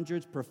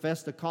 1700s,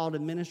 professed the call to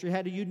ministry,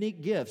 had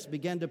unique gifts,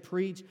 began to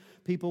preach.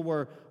 People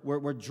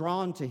were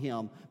drawn to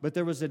him. But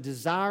there was a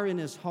desire in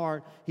his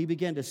heart. He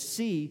began to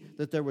see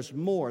that there was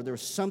more. There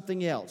was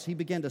something else. He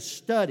began to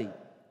study.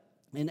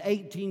 In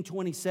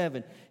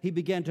 1827, he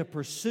began to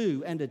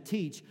pursue and to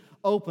teach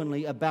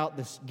openly about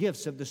the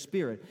gifts of the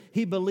Spirit.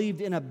 He believed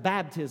in a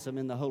baptism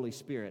in the Holy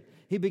Spirit.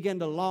 He began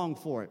to long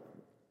for it.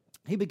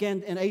 He began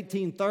in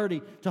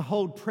 1830 to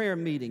hold prayer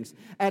meetings.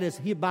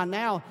 By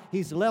now,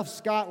 he's left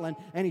Scotland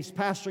and he's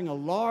pastoring a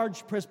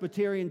large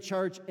Presbyterian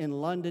church in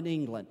London,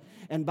 England.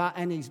 But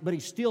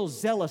he's still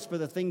zealous for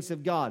the things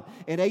of God.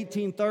 In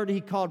 1830,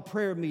 he called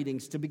prayer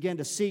meetings to begin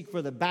to seek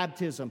for the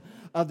baptism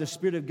of the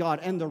Spirit of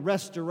God and the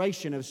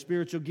restoration of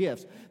spiritual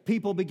gifts.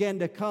 People began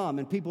to come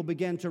and people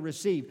began to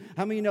receive.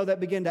 How many know that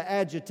began to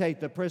agitate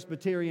the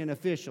Presbyterian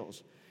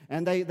officials?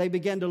 And they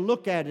began to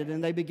look at it,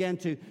 and they began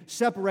to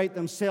separate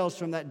themselves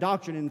from that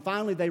doctrine. And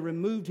finally, they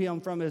removed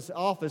him from his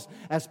office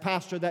as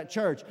pastor of that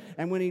church.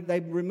 And when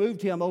they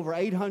removed him, over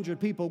 800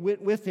 people went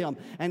with him.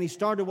 And he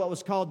started what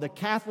was called the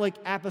Catholic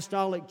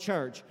Apostolic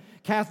Church.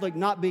 Catholic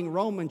not being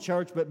Roman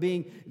church, but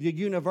being the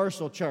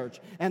universal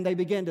church. And they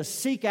began to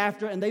seek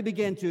after, and they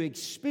began to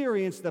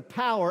experience the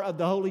power of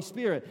the Holy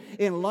Spirit.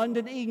 In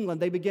London,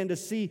 England, they began to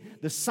see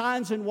the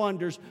signs and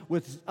wonders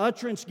with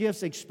utterance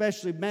gifts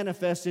especially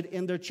manifested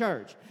in their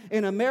church.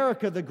 In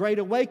America, the Great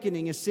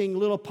Awakening is seeing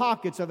little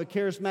pockets of a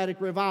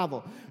charismatic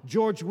revival.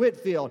 George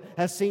Whitefield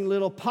has seen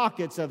little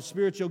pockets of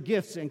spiritual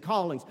gifts and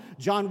callings.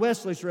 John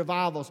Wesley's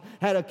revivals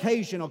had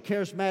occasional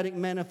charismatic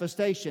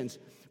manifestations.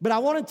 But I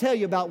want to tell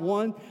you about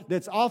one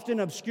that's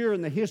often obscure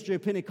in the history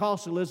of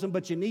Pentecostalism,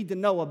 but you need to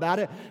know about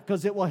it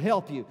because it will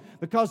help you.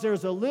 Because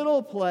there's a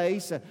little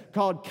place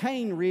called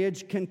Cane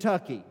Ridge,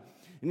 Kentucky.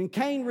 And in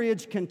Cane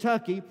Ridge,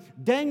 Kentucky,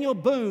 Daniel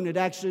Boone had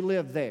actually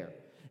lived there.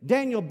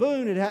 Daniel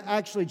Boone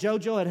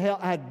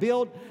had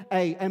built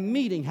a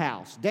meeting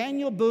house.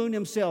 Daniel Boone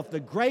himself, the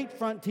great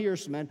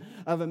frontiersman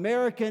of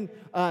American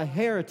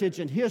heritage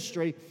and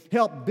history,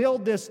 helped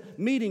build this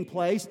meeting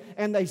place.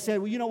 And they said,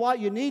 well, you know what?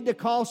 You need to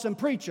call some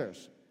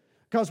preachers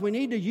because we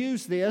need to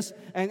use this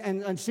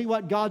and see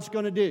what God's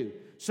going to do.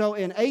 So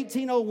in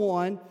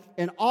 1801,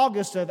 in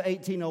August of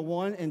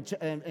 1801, and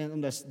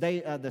the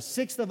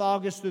 6th of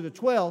August through the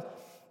 12th,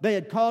 they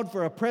had called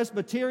for a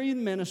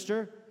Presbyterian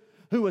minister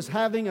who was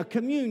having a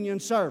communion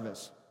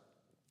service.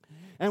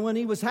 And when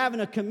he was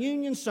having a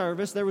communion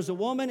service, there was a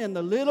woman in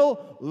the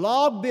little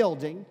log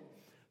building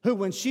who,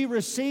 when she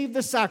received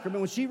the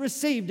sacrament, when she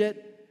received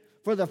it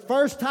for the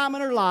first time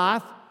in her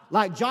life,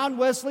 like John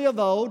Wesley of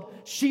old,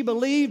 she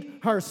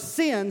believed her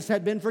sins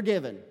had been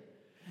forgiven.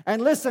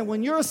 And listen,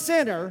 when you're a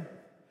sinner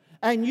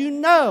and you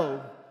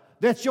know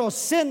that your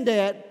sin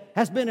debt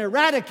has been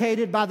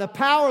eradicated by the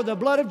power of the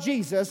blood of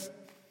Jesus,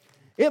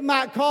 it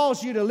might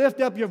cause you to lift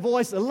up your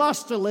voice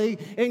lustily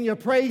in your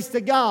praise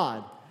to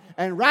God.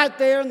 And right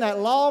there in that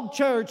log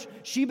church,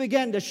 she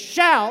began to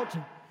shout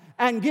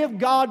and give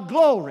God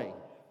glory.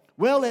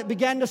 Well, it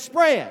began to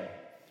spread.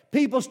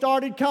 People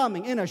started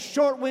coming in a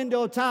short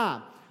window of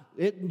time.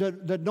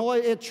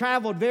 It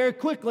traveled very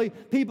quickly.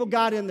 People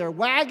got in their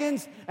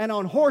wagons and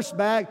on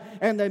horseback,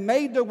 and they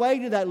made their way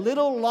to that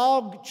little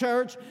log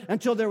church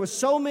until there were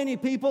so many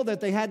people that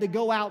they had to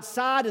go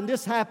outside, and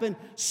this happened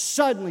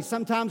suddenly.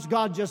 Sometimes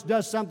God just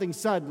does something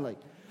suddenly.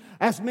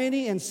 As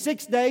many in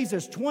 6 days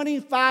as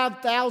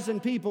 25,000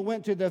 people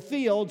went to the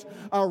fields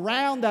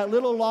around that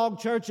little log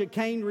church at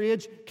Cane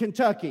Ridge,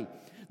 Kentucky.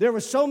 There were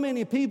so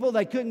many people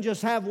they couldn't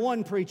just have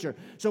one preacher.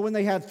 So when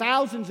they had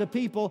thousands of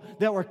people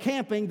that were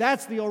camping,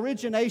 that's the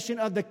origination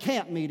of the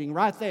camp meeting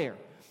right there.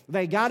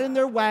 They got in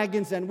their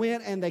wagons and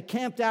went and they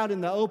camped out in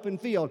the open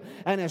field.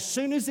 And as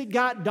soon as it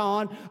got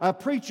dawn, a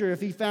preacher, if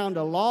he found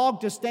a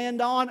log to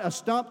stand on, a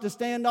stump to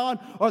stand on,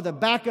 or the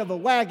back of a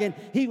wagon,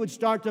 he would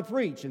start to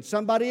preach. And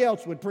somebody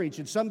else would preach.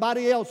 And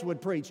somebody else would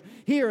preach.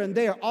 Here and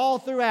there, all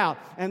throughout.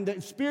 And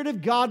the Spirit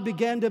of God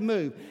began to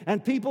move.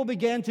 And people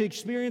began to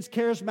experience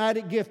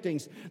charismatic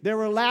giftings. There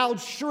were loud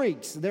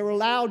shrieks. There were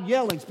loud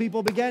yellings.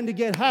 People began to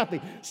get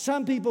happy.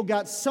 Some people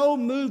got so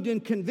moved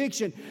in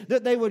conviction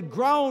that they would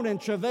groan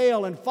and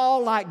travail and fall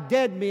like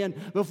dead men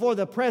before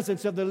the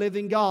presence of the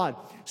living God.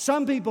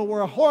 Some people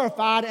were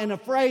horrified and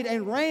afraid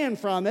and ran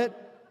from it.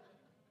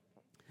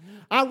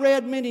 I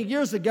read many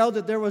years ago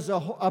that there was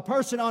a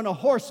person on a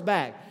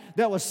horseback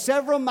that was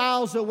several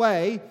miles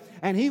away,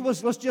 and he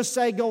was, let's just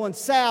say, going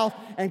south,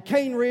 and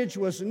Cane Ridge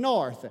was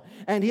north.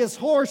 And his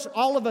horse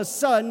all of a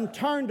sudden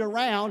turned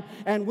around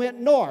and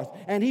went north.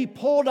 And he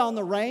pulled on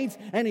the reins,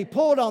 and he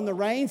pulled on the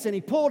reins, and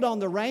he pulled on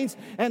the reins,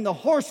 and the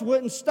horse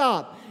wouldn't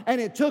stop.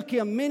 And it took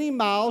him many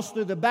miles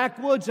through the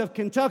backwoods of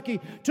Kentucky,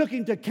 took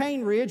him to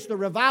Cane Ridge. The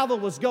revival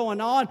was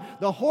going on.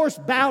 The horse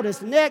bowed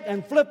his neck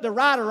and flipped the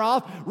rider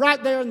off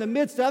right there in the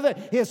midst of it.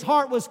 His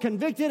heart was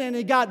convicted, and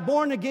he got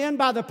born again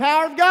by the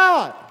power of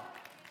God.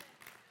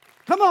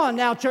 Come on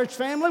now, church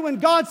family. When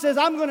God says,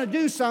 I'm going to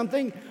do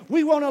something,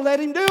 we want to let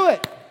Him do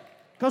it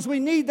because we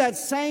need that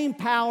same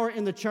power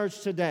in the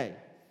church today.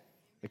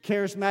 The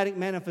charismatic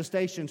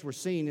manifestations were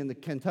seen in the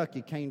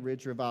Kentucky Cane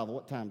Ridge Revival.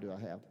 What time do I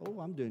have? Oh,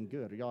 I'm doing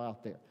good. Are y'all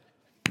out there?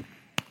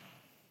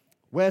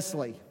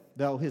 Wesley,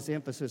 though his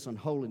emphasis on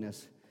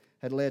holiness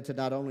had led to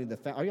not only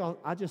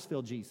I just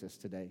feel Jesus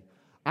today.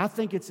 I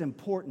think it's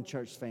important,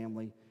 church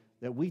family,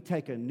 that we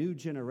take a new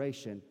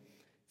generation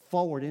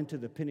forward into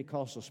the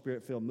Pentecostal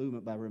Spirit-filled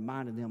movement by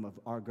reminding them of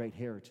our great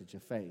heritage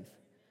of faith,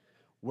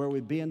 where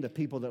we've been the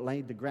people that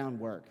laid the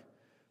groundwork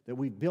that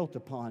we've built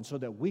upon so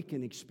that we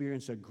can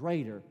experience a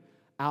greater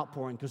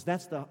outpouring, because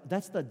that's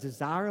the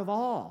desire of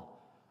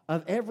all,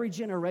 of every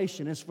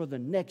generation, is for the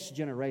next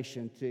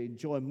generation to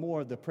enjoy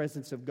more of the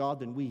presence of God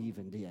than we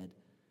even did.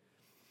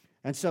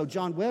 And so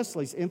John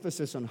Wesley's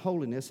emphasis on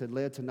holiness had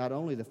led to not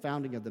only the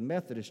founding of the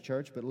Methodist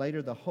Church, but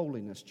later the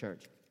Holiness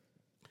Church.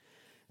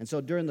 And so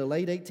during the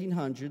late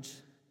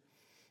 1800s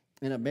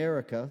in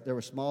America, there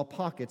were small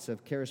pockets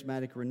of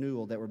charismatic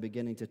renewal that were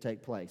beginning to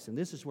take place. And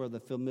this is where the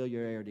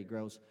familiarity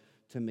grows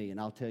to me, and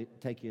I'll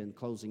take you in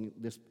closing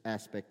this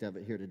aspect of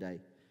it here today.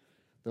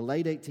 The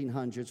late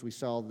 1800s, we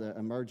saw the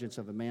emergence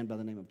of a man by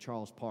the name of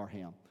Charles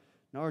Parham.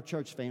 Now, our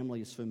church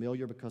family is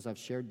familiar because I've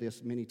shared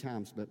this many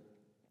times, but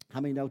how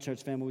many know,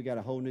 church family, we got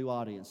a whole new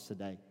audience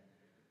today?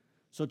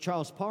 So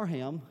Charles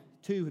Parham,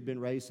 too, had been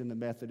raised in the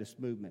Methodist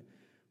movement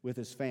with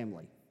his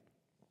family.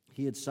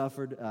 He had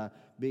suffered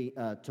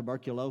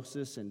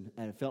tuberculosis and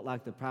it felt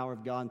like the power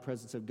of God and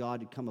presence of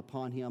God had come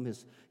upon him.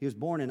 He was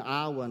born in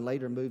Iowa and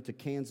later moved to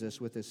Kansas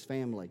with his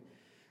family.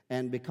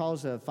 And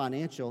because of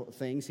financial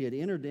things, he had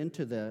entered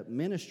into the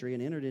ministry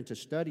and entered into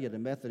study at a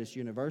Methodist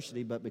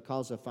university, but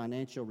because of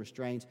financial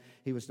restraints,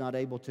 he was not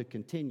able to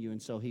continue,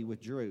 and so he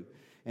withdrew.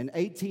 In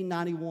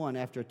 1891,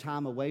 after a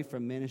time away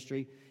from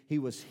ministry, he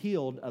was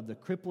healed of the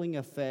crippling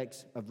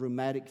effects of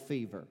rheumatic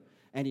fever,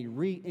 and he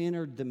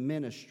re-entered the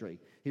ministry.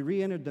 He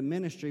re-entered the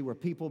ministry where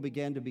people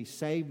began to be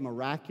saved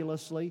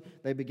miraculously.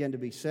 They began to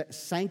be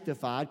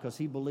sanctified because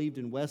he believed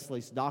in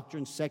Wesley's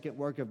doctrine, second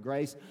work of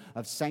grace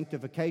of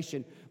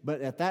sanctification.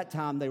 But at that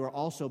time, they were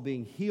also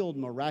being healed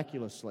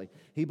miraculously.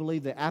 He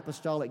believed the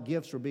apostolic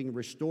gifts were being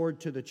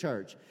restored to the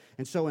church.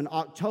 And so in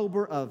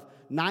October of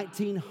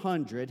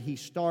 1900, he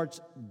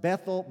starts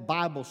Bethel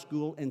Bible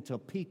School in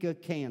Topeka,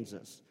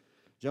 Kansas.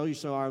 Joe, you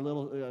saw our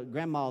little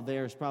grandma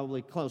there is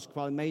probably close,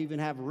 probably may even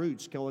have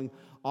roots going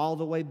all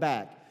the way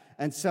back.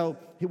 And so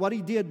what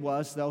he did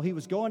was, though, he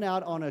was going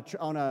out on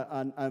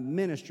a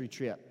ministry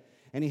trip,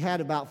 and he had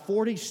about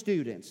 40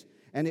 students,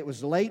 and it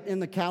was late in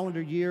the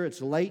calendar year,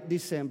 it's late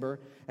December,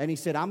 and he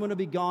said, I'm going to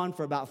be gone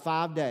for about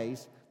 5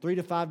 days, 3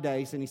 to 5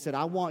 days, and he said,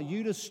 I want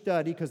you to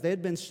study, because they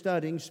had been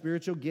studying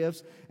spiritual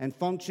gifts and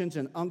functions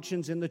and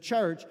unctions in the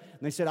church,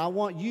 and they said, I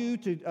want you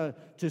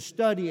to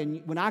study,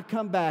 and when I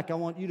come back, I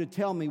want you to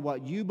tell me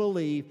what you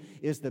believe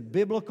is the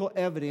biblical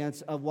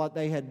evidence of what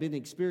they had been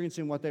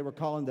experiencing, what they were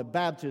calling the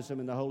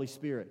baptism in the Holy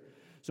Spirit.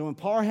 So when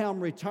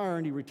Parham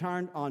returned, he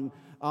returned on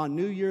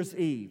New Year's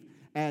Eve,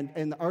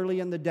 and early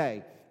in the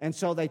day, and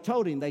so they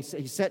told him,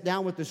 he sat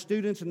down with the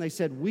students, and they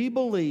said, we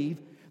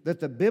believe that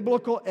the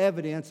biblical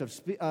evidence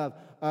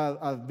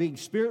of being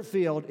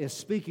Spirit-filled is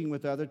speaking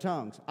with other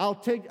tongues.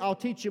 I'll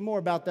teach you more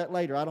about that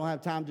later. I don't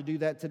have time to do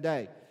that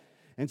today.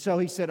 And so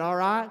he said, all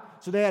right.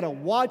 So they had a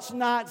watch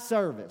night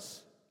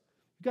service.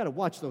 You've got to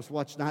watch those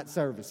watch night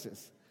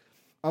services.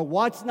 A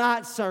watch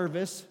night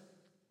service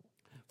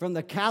from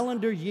the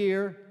calendar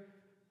year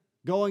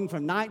going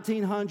from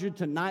 1900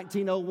 to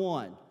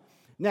 1901.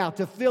 Now,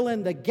 to fill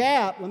in the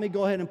gap, let me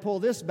go ahead and pull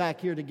this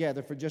back here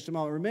together for just a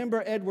moment.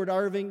 Remember Edward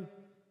Irving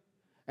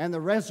and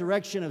the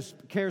resurrection of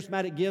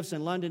charismatic gifts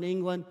in London,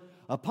 England?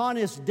 Upon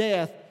his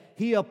death,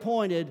 he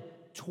appointed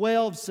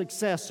 12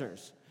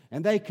 successors,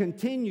 and they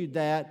continued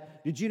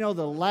that. Did you know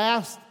the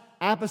last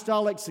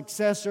apostolic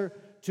successor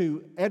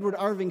to Edward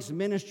Irving's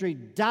ministry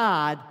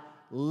died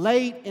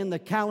late in the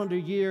calendar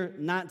year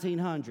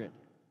 1900?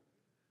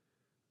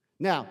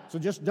 Now, so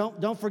just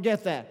don't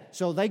forget that.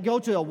 So they go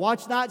to a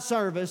watch night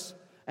service,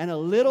 and a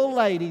little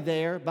lady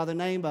there by the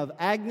name of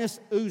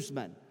Agnes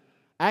Ousman.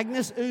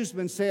 Agnes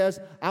Ousman says,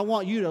 I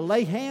want you to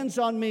lay hands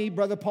on me,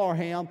 Brother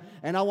Parham,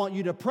 and I want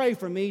you to pray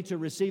for me to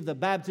receive the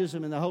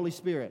baptism in the Holy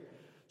Spirit.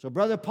 So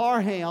Brother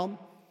Parham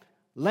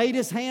laid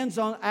his hands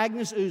on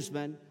Agnes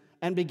Ousman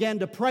and began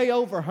to pray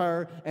over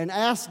her and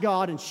ask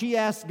God, and she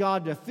asked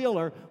God to fill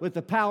her with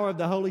the power of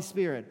the Holy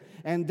Spirit.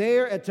 And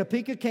there at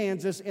Topeka,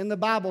 Kansas, in the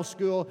Bible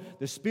school,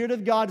 the Spirit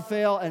of God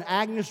fell, and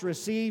Agnes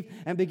received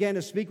and began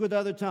to speak with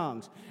other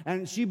tongues.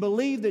 And she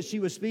believed that she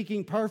was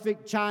speaking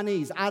perfect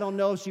Chinese. I don't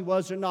know if she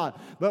was or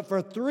not. But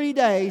for 3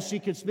 days, she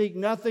could speak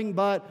nothing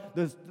but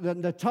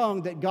the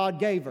tongue that God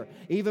gave her.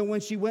 Even when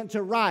she went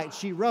to write,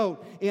 she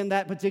wrote in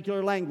that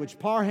particular language.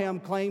 Parham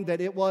claimed that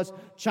it was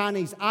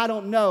Chinese. I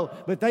don't know,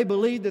 but they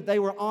believed that they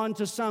were on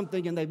to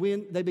something, and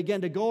they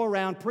began to go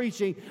around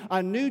preaching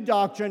a new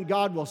doctrine.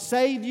 God will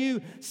save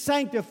you,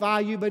 sanctify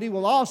you, but He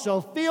will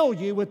also fill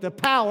you with the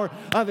power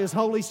of His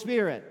Holy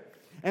Spirit.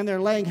 And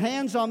they're laying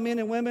hands on men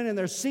and women, and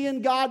they're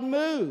seeing God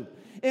move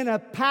in a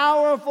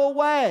powerful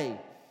way.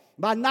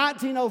 By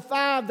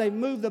 1905, they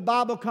moved the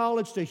Bible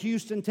College to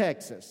Houston,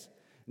 Texas.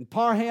 And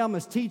Parham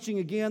is teaching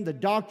again the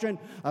doctrine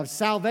of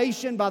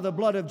salvation by the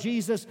blood of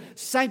Jesus,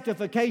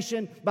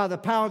 sanctification by the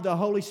power of the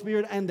Holy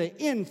Spirit, and the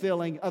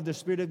infilling of the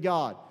Spirit of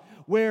God.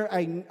 Where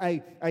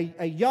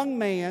a young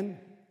man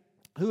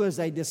who is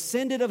a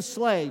descendant of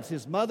slaves,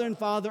 his mother and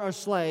father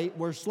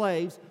were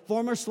slaves,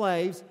 former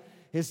slaves.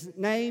 His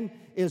name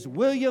is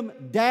William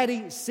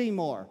Daddy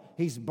Seymour.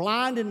 He's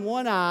blind in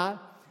one eye,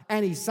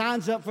 and he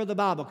signs up for the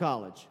Bible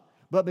college.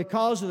 But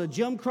because of the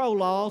Jim Crow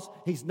laws,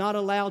 he's not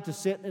allowed to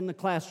sit in the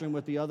classroom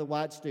with the other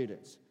white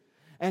students.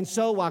 And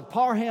so while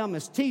Parham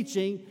is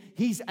teaching,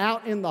 he's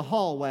out in the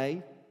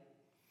hallway,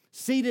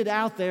 seated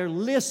out there,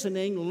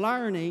 listening,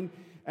 learning,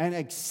 and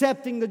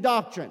accepting the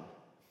doctrine.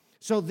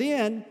 So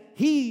then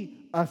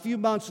he, a few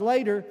months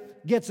later,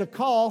 gets a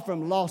call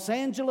from Los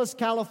Angeles,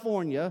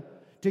 California,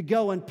 to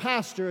go and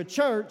pastor a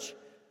church,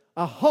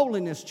 a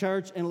holiness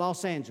church in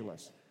Los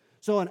Angeles.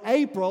 So in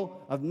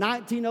April of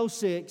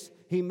 1906,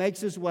 he makes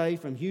his way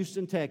from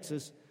Houston,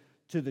 Texas,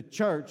 to the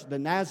church, the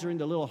Nazarene,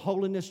 the little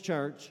holiness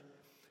church,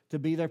 to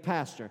be their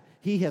pastor.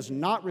 He has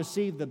not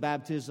received the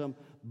baptism,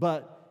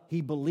 but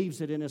he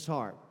believes it in his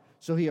heart.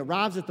 So he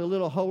arrives at the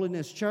little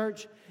holiness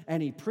church,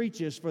 and he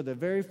preaches for the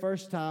very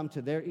first time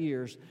to their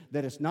ears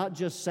that it's not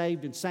just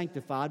saved and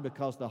sanctified,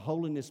 because the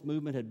holiness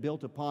movement had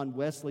built upon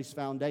Wesley's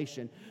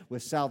foundation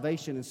with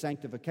salvation and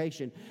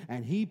sanctification.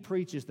 And he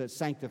preaches that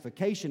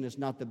sanctification is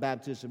not the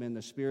baptism in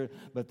the Spirit,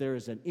 but there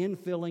is an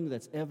infilling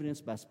that's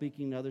evidenced by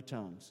speaking in other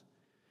tongues.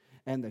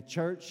 And the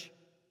church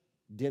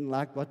didn't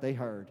like what they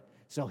heard.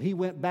 So he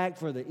went back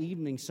for the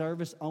evening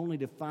service, only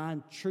to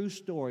find, true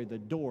story, the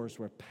doors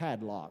were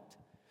padlocked.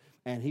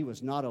 And he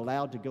was not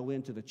allowed to go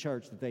into the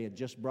church that they had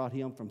just brought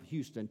him from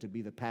Houston to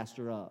be the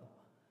pastor of.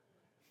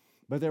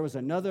 But there was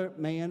another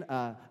man,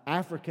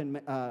 African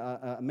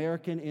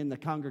American in the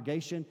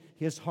congregation.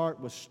 His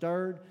heart was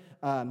stirred.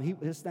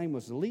 His name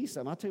was Lee.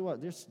 I'll tell you what,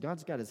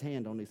 God's got his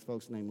hand on these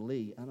folks named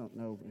Lee. I don't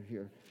know over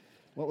here.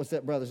 What was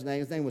that brother's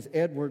name? His name was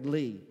Edward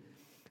Lee.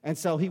 And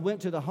so he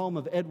went to the home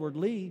of Edward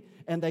Lee,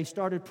 and they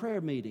started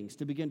prayer meetings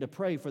to begin to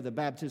pray for the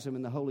baptism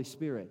in the Holy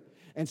Spirit.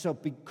 And so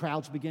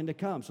crowds began to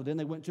come. So then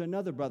they went to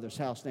another brother's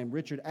house named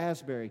Richard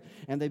Asbury,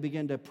 and they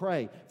began to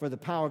pray for the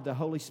power of the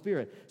Holy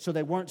Spirit. So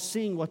they weren't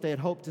seeing what they had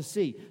hoped to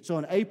see. So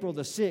on April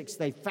the 6th,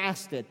 they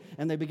fasted,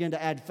 and they began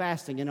to add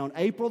fasting. And on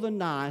April the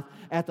 9th,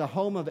 at the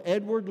home of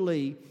Edward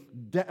Lee,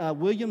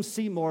 William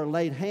Seymour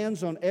laid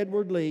hands on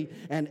Edward Lee,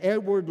 and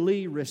Edward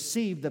Lee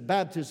received the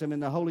baptism in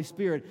the Holy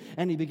Spirit,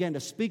 and he began to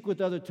speak with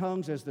other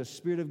tongues as the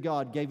Spirit of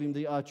God gave him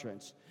the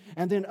utterance.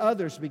 And then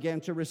others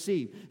began to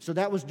receive. So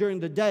that was during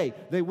the day.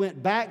 They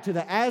went back to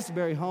the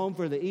Asbury home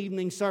for the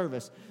evening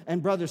service.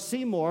 And Brother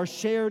Seymour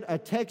shared a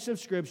text of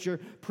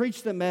Scripture,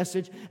 preached the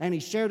message, and he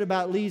shared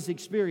about Lee's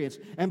experience.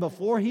 And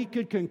before he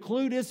could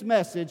conclude his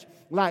message,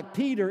 like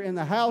Peter in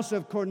the house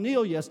of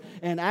Cornelius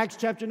in Acts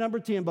chapter number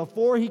 10,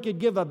 before he could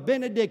give a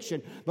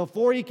benediction,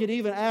 before he could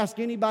even ask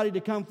anybody to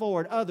come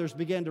forward, others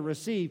began to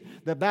receive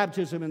the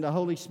baptism in the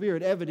Holy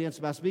Spirit,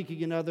 evidenced by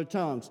speaking in other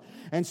tongues.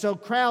 And so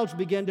crowds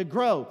began to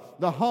grow.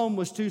 The home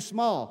was too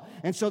small.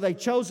 And so they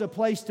chose a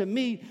place to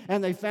meet,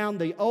 and they found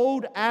the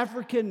old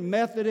African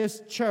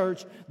Methodist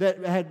church that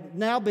had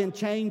now been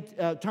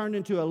turned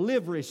into a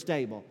livery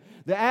stable.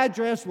 The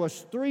address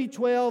was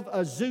 312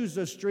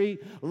 Azusa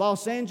Street,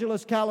 Los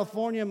Angeles,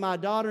 California. My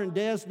daughter and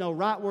Des know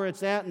right where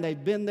it's at, and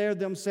they've been there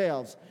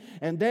themselves.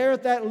 And there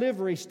at that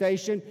livery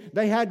station,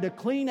 they had to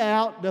clean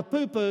out the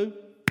poo-poo.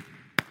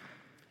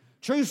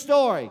 True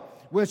story.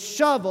 With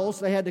shovels,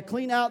 they had to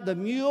clean out the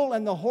mule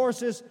and the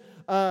horse's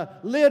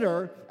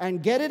litter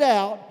and get it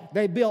out.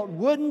 They built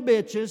wooden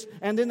benches,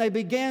 and then they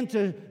began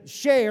to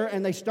share,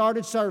 and they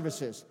started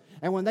services.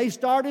 And when they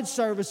started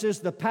services,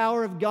 the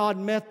power of God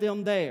met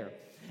them there.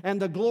 And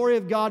the glory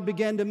of God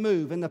began to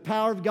move, and the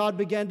power of God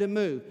began to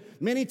move.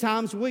 Many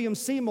times, William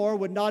Seymour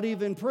would not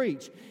even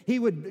preach. He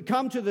would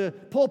come to the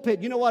pulpit.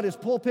 You know what his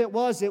pulpit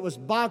was? It was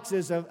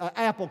boxes of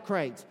apple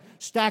crates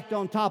stacked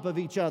on top of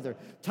each other.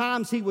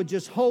 Times he would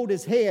just hold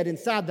his head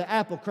inside the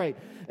apple crate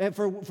and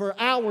for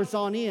hours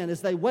on end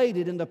as they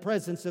waited in the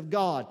presence of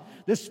God.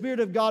 The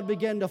Spirit of God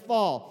began to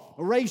fall.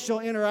 Racial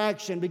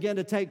interaction began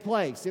to take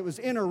place. It was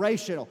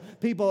interracial.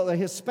 People, the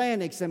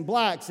Hispanics and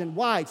blacks and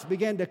whites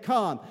began to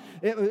come.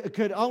 It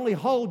could only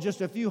hold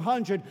just a few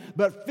hundred,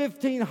 but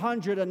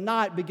 1,500 a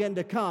night began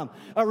to come.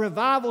 A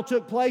revival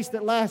took place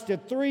that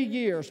lasted 3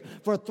 years,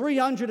 for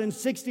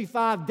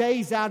 365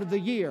 days out of the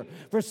year.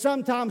 For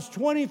sometimes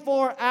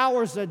 24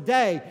 hours a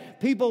day,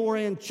 people were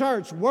in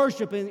church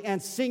worshiping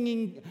and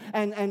singing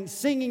and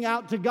singing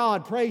out to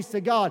God, praise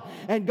to God.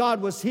 And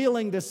God was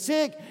healing the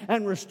sick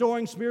and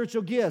restoring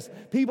spiritual gifts.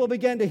 People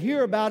began to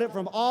hear about it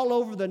from all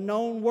over the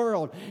known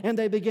world, and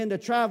they began to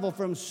travel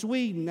from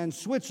Sweden and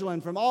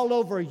Switzerland, from all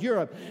over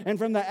Europe, and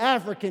from the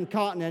African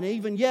continent,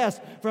 even, yes,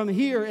 from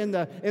here in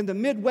the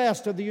Midwest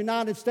Midwest of the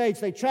United States.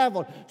 They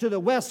traveled to the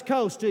West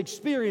Coast to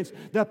experience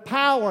the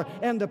power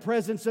and the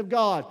presence of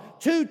God.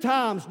 2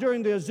 times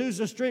during the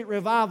Azusa Street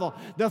revival,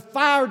 the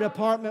fire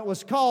department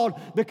was called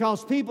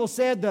because people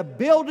said the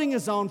building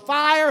is on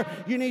fire.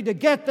 You need to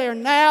get there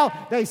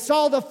now. They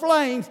saw the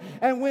flames,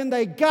 and when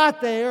they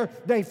got there,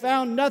 they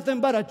found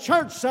nothing but a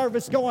church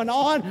service going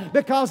on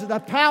because of the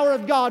power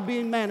of God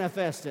being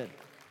manifested.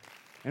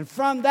 And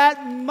from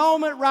that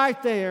moment right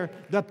there,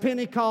 the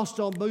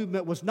Pentecostal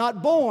movement was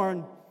not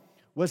born,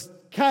 was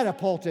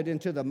catapulted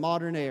into the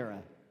modern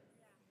era.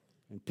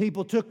 And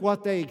people took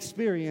what they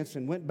experienced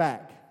and went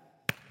back.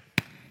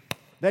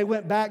 They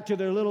went back to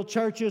their little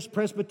churches,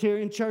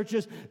 Presbyterian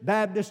churches,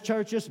 Baptist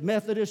churches,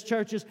 Methodist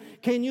churches.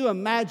 Can you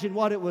imagine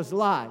what it was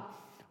like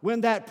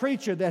when that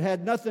preacher that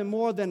had nothing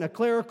more than a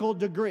clerical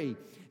degree,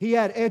 he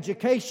had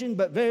education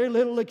but very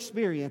little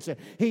experience.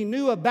 He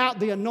knew about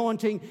the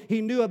anointing.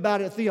 He knew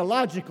about it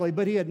theologically,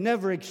 but he had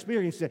never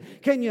experienced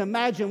it. Can you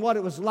imagine what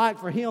it was like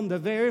for him the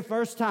very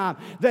first time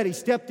that he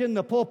stepped in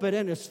the pulpit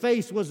and his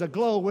face was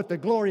aglow with the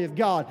glory of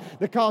God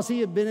because he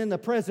had been in the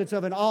presence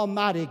of an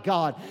almighty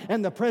God,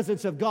 and the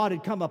presence of God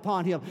had come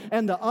upon him,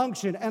 and the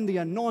unction and the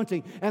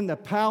anointing and the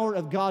power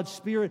of God's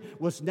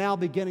Spirit was now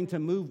beginning to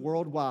move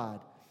worldwide.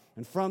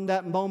 And from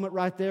that moment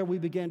right there, we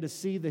began to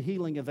see the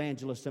healing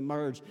evangelists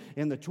emerge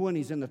in the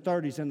 20s and the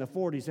 30s and the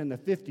 40s and the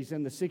 50s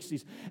and the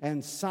 60s.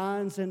 And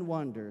signs and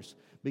wonders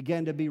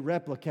began to be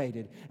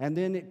replicated. And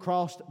then it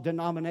crossed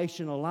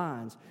denominational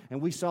lines.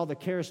 And we saw the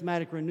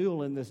charismatic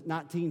renewal in the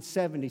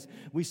 1970s.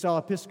 We saw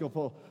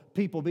Episcopal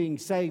people being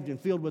saved and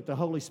filled with the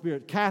Holy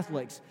Spirit,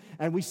 Catholics.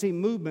 And we see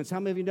movements. How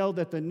many of you know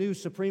that the new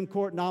Supreme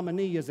Court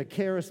nominee is a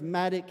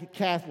charismatic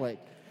Catholic,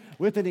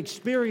 with an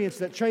experience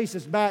that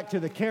traces back to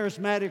the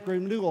charismatic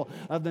renewal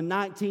of the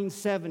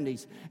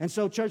 1970s. And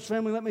so, church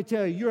family, let me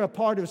tell you, you're a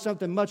part of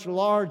something much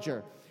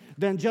larger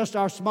than just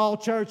our small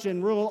church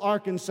in rural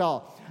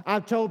Arkansas.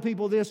 I've told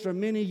people this for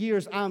many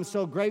years. I'm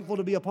so grateful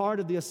to be a part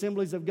of the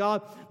Assemblies of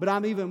God, but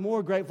I'm even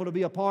more grateful to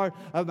be a part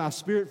of my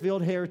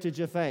Spirit-filled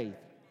heritage of faith.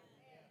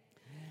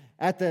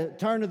 At the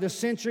turn of the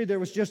century, there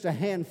was just a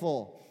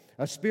handful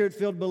of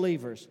Spirit-filled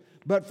believers.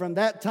 But from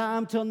that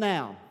time till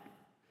now,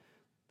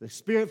 the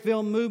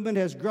Spirit-filled movement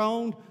has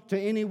grown to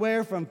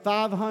anywhere from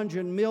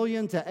 500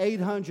 million to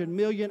 800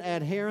 million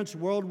adherents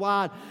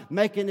worldwide,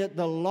 making it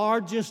the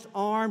largest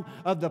arm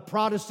of the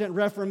Protestant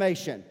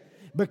Reformation,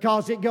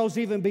 because it goes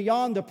even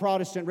beyond the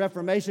Protestant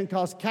Reformation,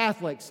 because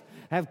Catholics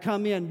have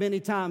come in many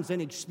times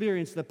and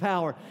experienced the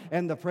power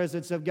and the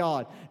presence of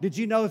God. Did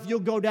you know if you'll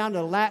go down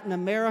to Latin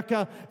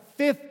America,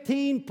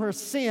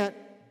 15%,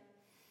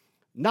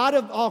 not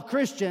of all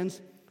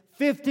Christians,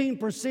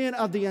 15%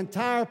 of the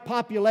entire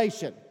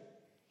population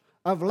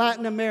of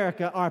Latin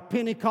America are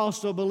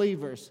Pentecostal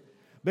believers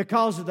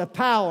because of the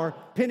power,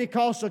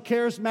 Pentecostal,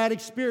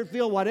 charismatic,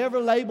 Spirit-filled, whatever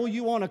label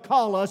you want to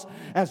call us,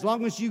 as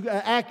long as you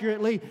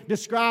accurately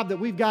describe that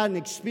we've got an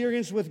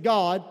experience with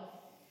God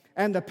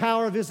and the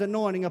power of His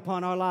anointing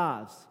upon our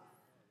lives.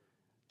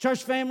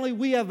 Church family,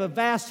 we have a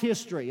vast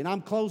history, and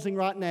I'm closing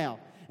right now.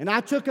 And I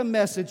took a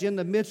message in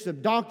the midst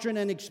of doctrine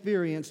and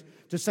experience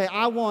to say,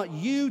 I want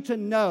you to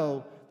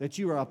know that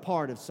you are a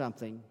part of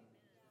something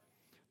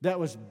that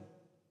was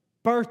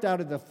birthed out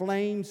of the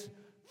flames,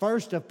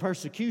 first of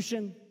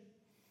persecution,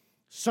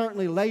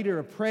 certainly later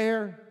of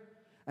prayer,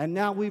 and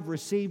now we've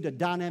received a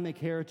dynamic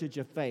heritage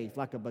of faith,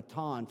 like a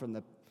baton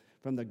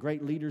from the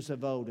great leaders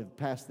of old have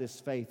passed this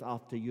faith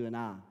off to you and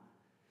I.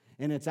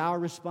 And it's our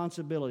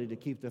responsibility to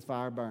keep the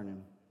fire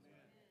burning.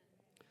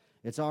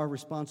 It's our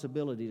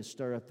responsibility to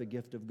stir up the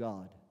gift of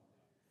God.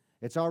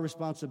 It's our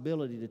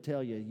responsibility to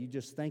tell you, you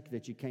just think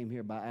that you came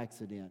here by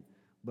accident,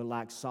 but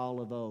like Saul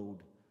of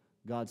old,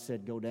 God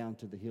said, go down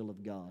to the hill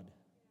of God.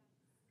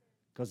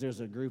 Because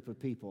there's a group of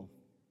people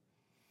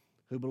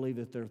who believe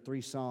that their 3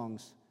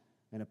 songs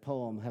and a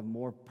poem have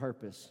more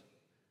purpose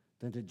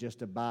than to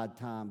just abide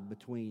time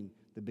between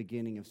the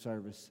beginning of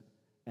service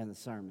and the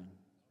sermon.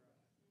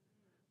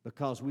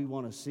 Because we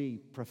want to see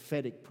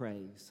prophetic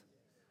praise.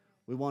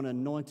 We want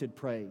anointed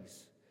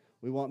praise.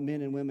 We want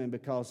men and women,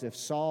 because if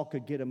Saul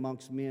could get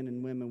amongst men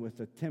and women with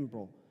a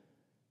timbrel,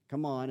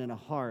 come on, and a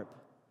harp,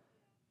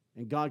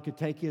 and God could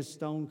take his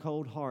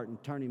stone-cold heart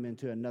and turn him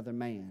into another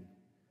man.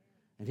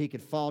 And he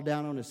could fall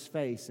down on his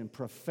face and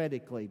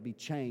prophetically be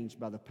changed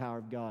by the power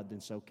of God,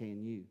 then so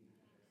can you.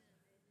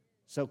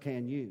 So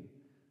can you.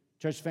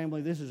 Church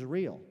family, this is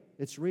real.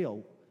 It's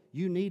real.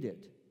 You need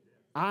it.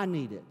 I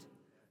need it.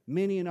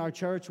 Many in our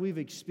church, we've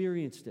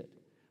experienced it.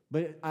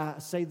 But I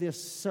say this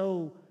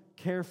so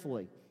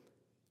carefully.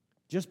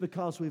 Just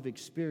because we've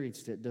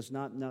experienced it does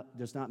not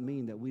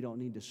mean that we don't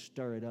need to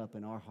stir it up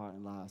in our heart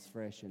and lives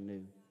fresh and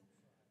new.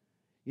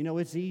 You know,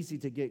 it's easy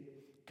to get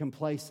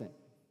complacent.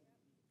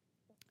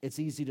 It's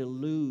easy to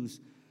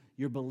lose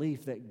your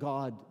belief that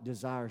God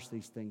desires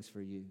these things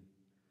for you.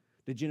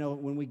 Did you know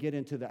when we get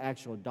into the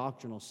actual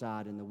doctrinal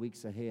side in the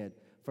weeks ahead,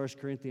 1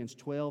 Corinthians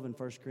 12 and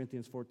 1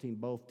 Corinthians 14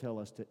 both tell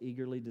us to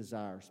eagerly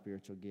desire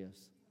spiritual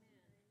gifts.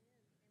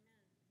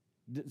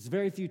 There's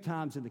very few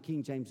times in the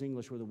King James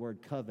English where the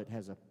word covet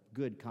has a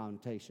good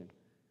connotation.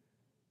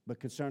 But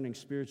concerning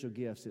spiritual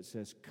gifts, it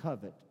says,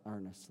 covet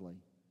earnestly.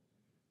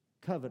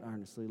 Covet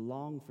earnestly.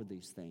 Long for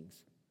these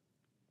things.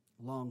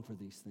 Long for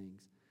these things.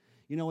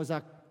 You know, as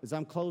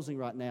I'm closing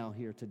right now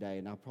here today,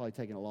 and I've probably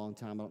taken a long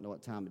time, I don't know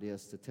what time it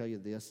is to tell you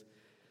this,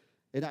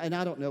 and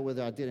I don't know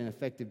whether I did an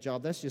effective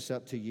job. That's just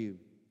up to you.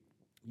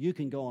 You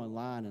can go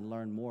online and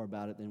learn more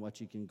about it than what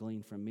you can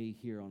glean from me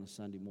here on a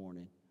Sunday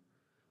morning.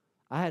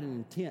 I had an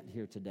intent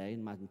here today,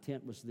 and my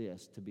intent was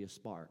this, to be a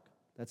spark.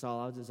 That's all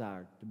I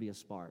desired, to be a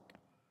spark.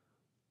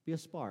 Be a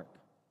spark.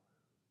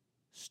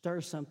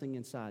 Stir something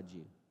inside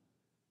you.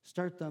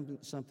 Stir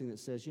something that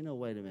says, you know,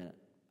 wait a minute.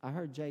 I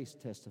heard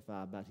Jace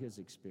testify about his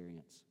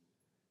experience,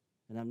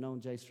 and I've known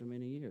Jace for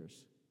many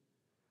years.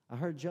 I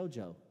heard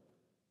JoJo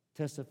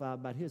testify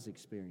about his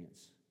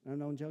experience, and I've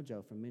known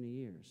JoJo for many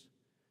years.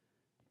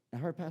 I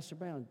heard Pastor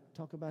Brown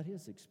talk about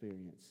his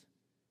experience.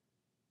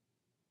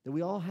 That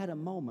we all had a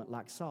moment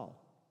like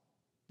Saul,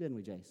 didn't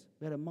we, Jace?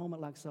 We had a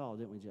moment like Saul,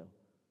 didn't we, Joe?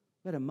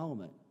 We had a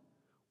moment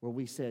where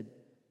we said,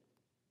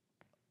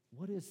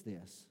 what is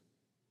this?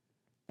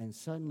 And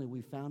suddenly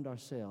we found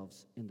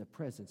ourselves in the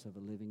presence of a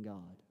living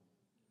God.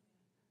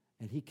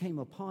 And he came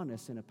upon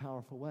us in a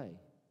powerful way.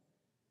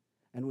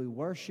 And we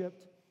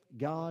worshiped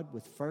God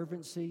with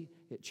fervency.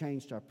 It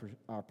changed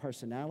our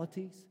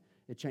personalities.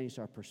 It changed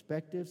our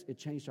perspectives. It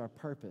changed our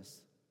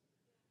purpose.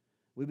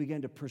 We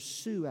began to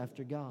pursue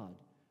after God,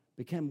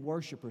 became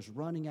worshipers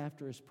running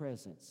after his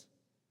presence.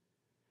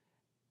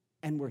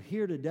 And we're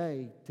here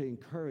today to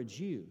encourage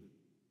you.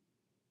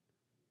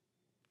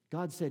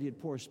 God said he'd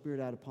pour his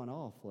Spirit out upon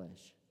all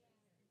flesh.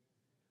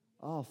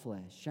 All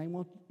flesh. Shane,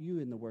 won't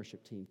you and the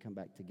worship team come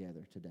back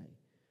together today?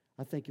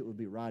 I think it would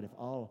be right if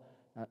all,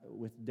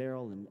 with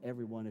Daryl and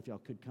everyone, if y'all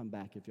could come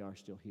back if y'all are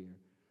still here,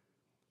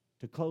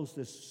 to close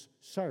this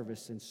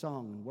service in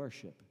song and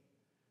worship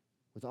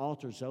with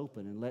altars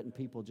open and letting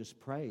people just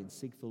pray and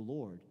seek the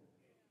Lord.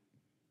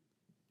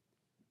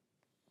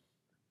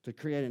 To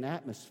create an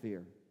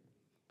atmosphere.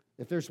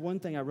 If there's one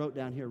thing I wrote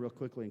down here real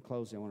quickly in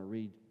closing, I want to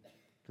read.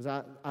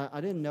 Because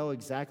I didn't know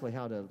exactly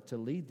how to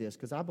lead this,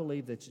 because I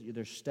believe that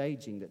there's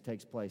staging that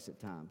takes place at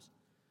times.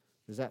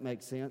 Does that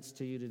make sense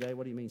to you today?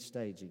 What do you mean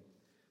staging?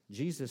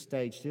 Jesus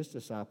staged his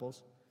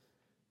disciples.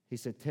 He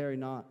said,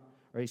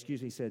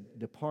 he said,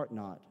 depart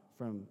not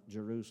from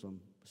Jerusalem.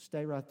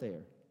 Stay right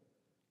there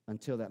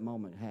until that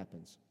moment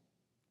happens.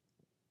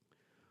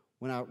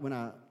 When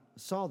I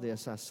saw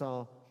this, I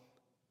saw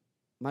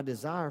my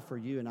desire for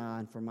you and I,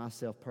 and for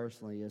myself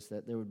personally, is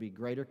that there would be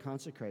greater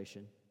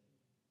consecration.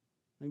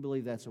 I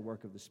believe that's a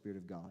work of the Spirit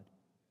of God.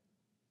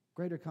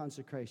 Greater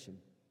consecration.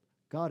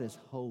 God is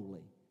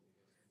holy.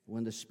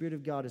 When the Spirit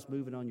of God is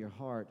moving on your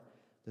heart,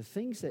 the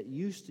things that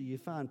used to you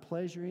find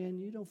pleasure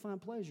in, you don't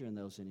find pleasure in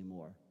those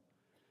anymore,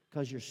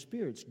 because your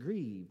spirit's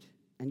grieved,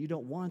 and you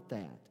don't want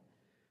that.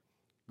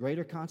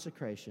 Greater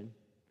consecration,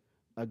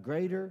 a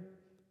greater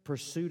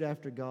pursuit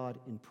after God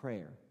in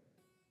prayer.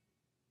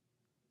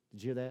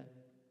 Did you hear that?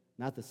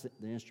 Not the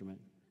instrument,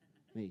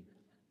 me.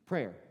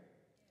 Prayer.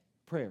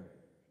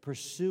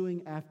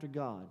 Pursuing after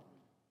God.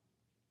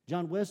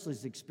 John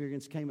Wesley's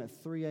experience came at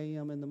 3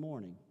 a.m. in the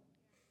morning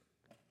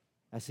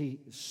as he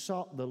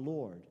sought the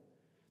Lord.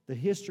 The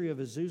history of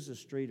Azusa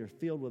Street are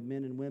filled with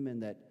men and women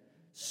that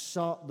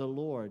sought the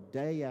Lord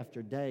day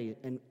after day.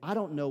 And I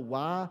don't know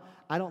why.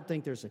 I don't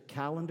think there's a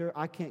calendar.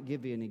 I can't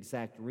give you an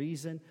exact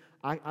reason.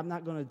 I'm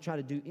not going to try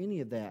to do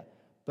any of that.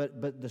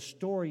 But the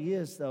story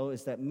is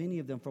that many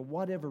of them, for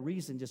whatever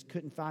reason, just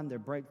couldn't find their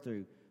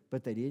breakthrough.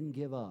 But they didn't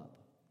give up.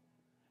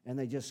 And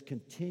they just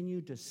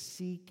continued to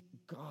seek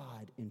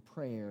God in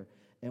prayer.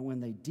 And when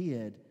they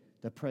did,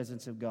 the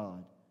presence of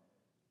God.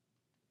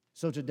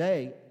 So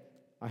today,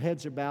 our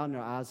heads are bowed and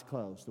our eyes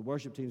closed. The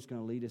worship team is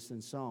going to lead us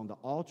in song. The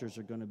altars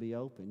are going to be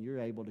open. You're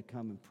able to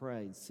come and pray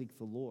and seek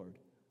the Lord.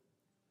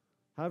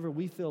 However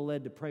we feel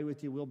led to pray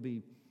with you,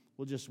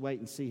 we'll just wait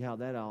and see how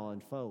that all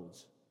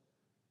unfolds.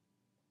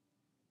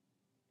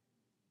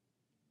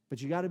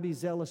 But you got to be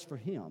zealous for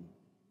Him.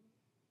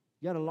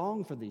 You got to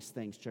long for these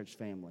things, church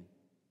family.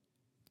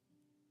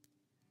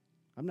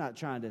 I'm not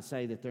trying to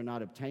say that they're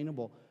not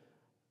obtainable.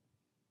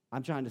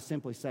 I'm trying to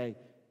simply say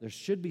there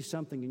should be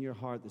something in your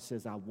heart that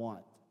says, I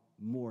want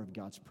more of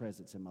God's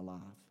presence in my life.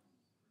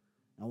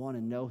 I want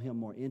to know Him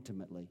more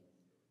intimately.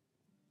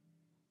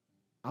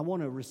 I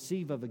want to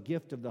receive of a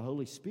gift of the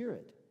Holy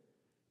Spirit,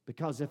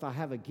 because if I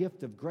have a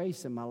gift of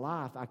grace in my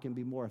life, I can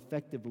be more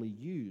effectively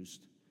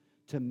used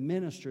to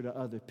minister to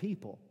other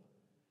people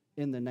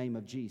in the name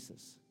of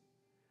Jesus.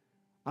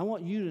 I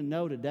want you to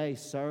know today,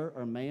 sir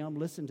or ma'am,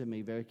 listen to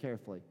me very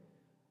carefully.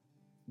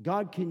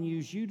 God can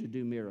use you to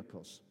do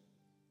miracles.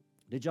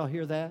 Did y'all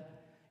hear that?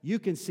 You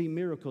can see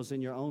miracles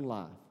in your own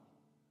life.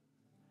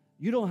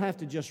 You don't have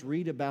to just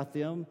read about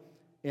them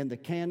in the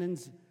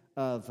canons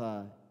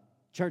of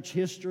church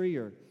history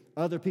or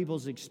other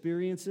people's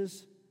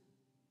experiences,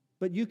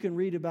 but you can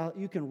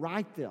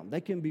write them. They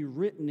can be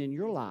written in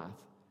your life.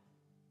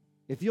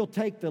 If you'll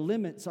take the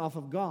limits off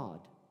of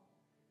God,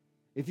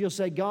 if you'll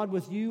say, God,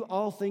 with you,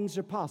 all things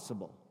are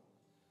possible.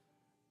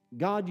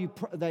 God,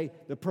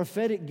 the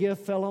prophetic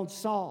gift fell on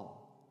Saul.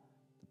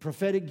 The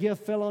prophetic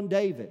gift fell on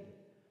David.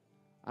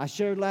 I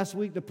shared last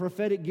week the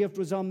prophetic gift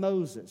was on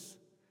Moses.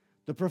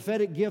 The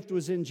prophetic gift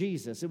was in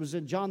Jesus. It was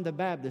in John the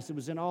Baptist. It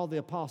was in all the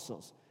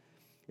apostles.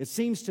 It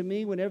seems to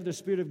me whenever the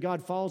Spirit of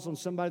God falls on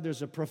somebody,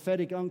 there's a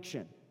prophetic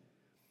unction.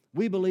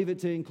 We believe it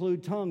to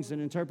include tongues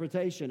and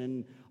interpretation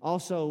and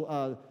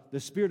also the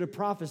spirit of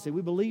prophecy.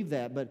 We believe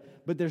that,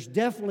 but there's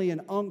definitely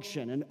an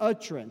unction, an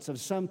utterance of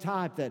some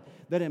type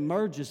that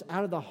emerges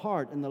out of the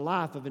heart and the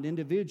life of an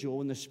individual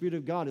when the Spirit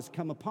of God has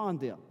come upon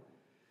them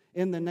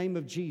in the name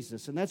of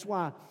Jesus. And that's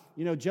why,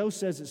 Joe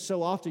says it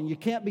so often, you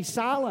can't be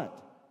silent.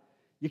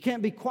 You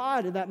can't be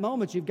quiet in that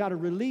moment. You've got to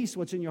release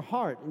what's in your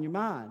heart and your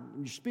mind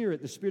and your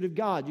spirit, the Spirit of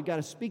God. You've got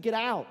to speak it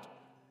out.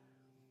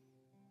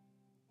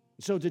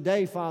 So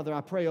today, Father,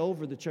 I pray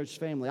over the church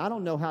family. I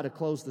don't know how to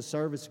close the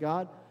service,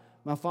 God.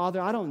 My Father,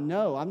 I don't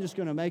know. I'm just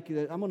going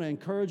to I'm going to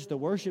encourage the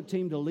worship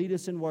team to lead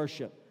us in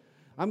worship.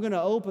 I'm going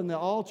to open the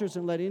altars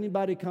and let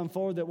anybody come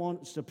forward that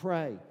wants to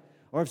pray.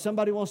 Or if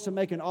somebody wants to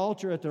make an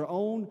altar at their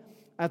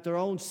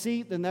own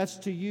seat, then that's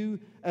to you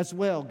as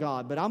well,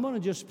 God. But I'm going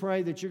to just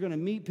pray that you're going to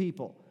meet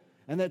people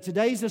and that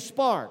today's a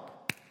spark.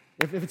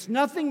 If it's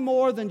nothing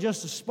more than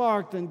just a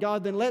spark, then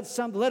God, then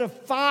let a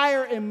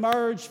fire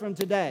emerge from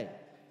today.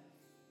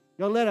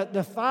 Let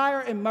the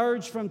fire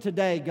emerge from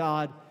today,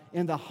 God,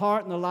 in the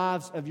heart and the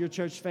lives of your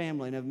church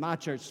family and of my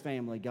church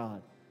family,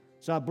 God.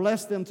 So I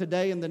bless them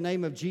today in the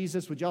name of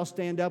Jesus. Would y'all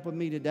stand up with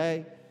me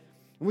today?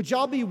 And would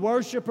y'all be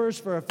worshipers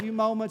for a few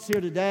moments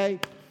here today?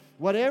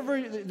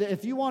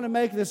 If you want to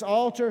make this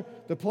altar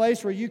the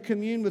place where you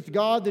commune with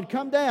God, then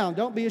come down.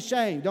 Don't be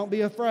ashamed. Don't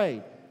be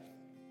afraid.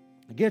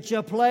 Get you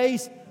a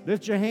place.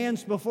 Lift your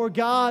hands before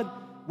God.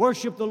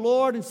 Worship the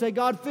Lord and say,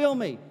 God, fill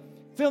me.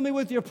 Fill me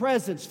with your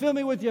presence. Fill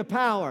me with your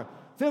power.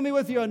 Fill me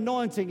with your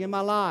anointing in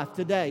my life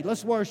today.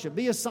 Let's worship.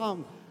 Be a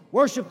psalm.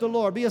 Worship the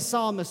Lord. Be a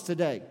psalmist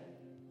today.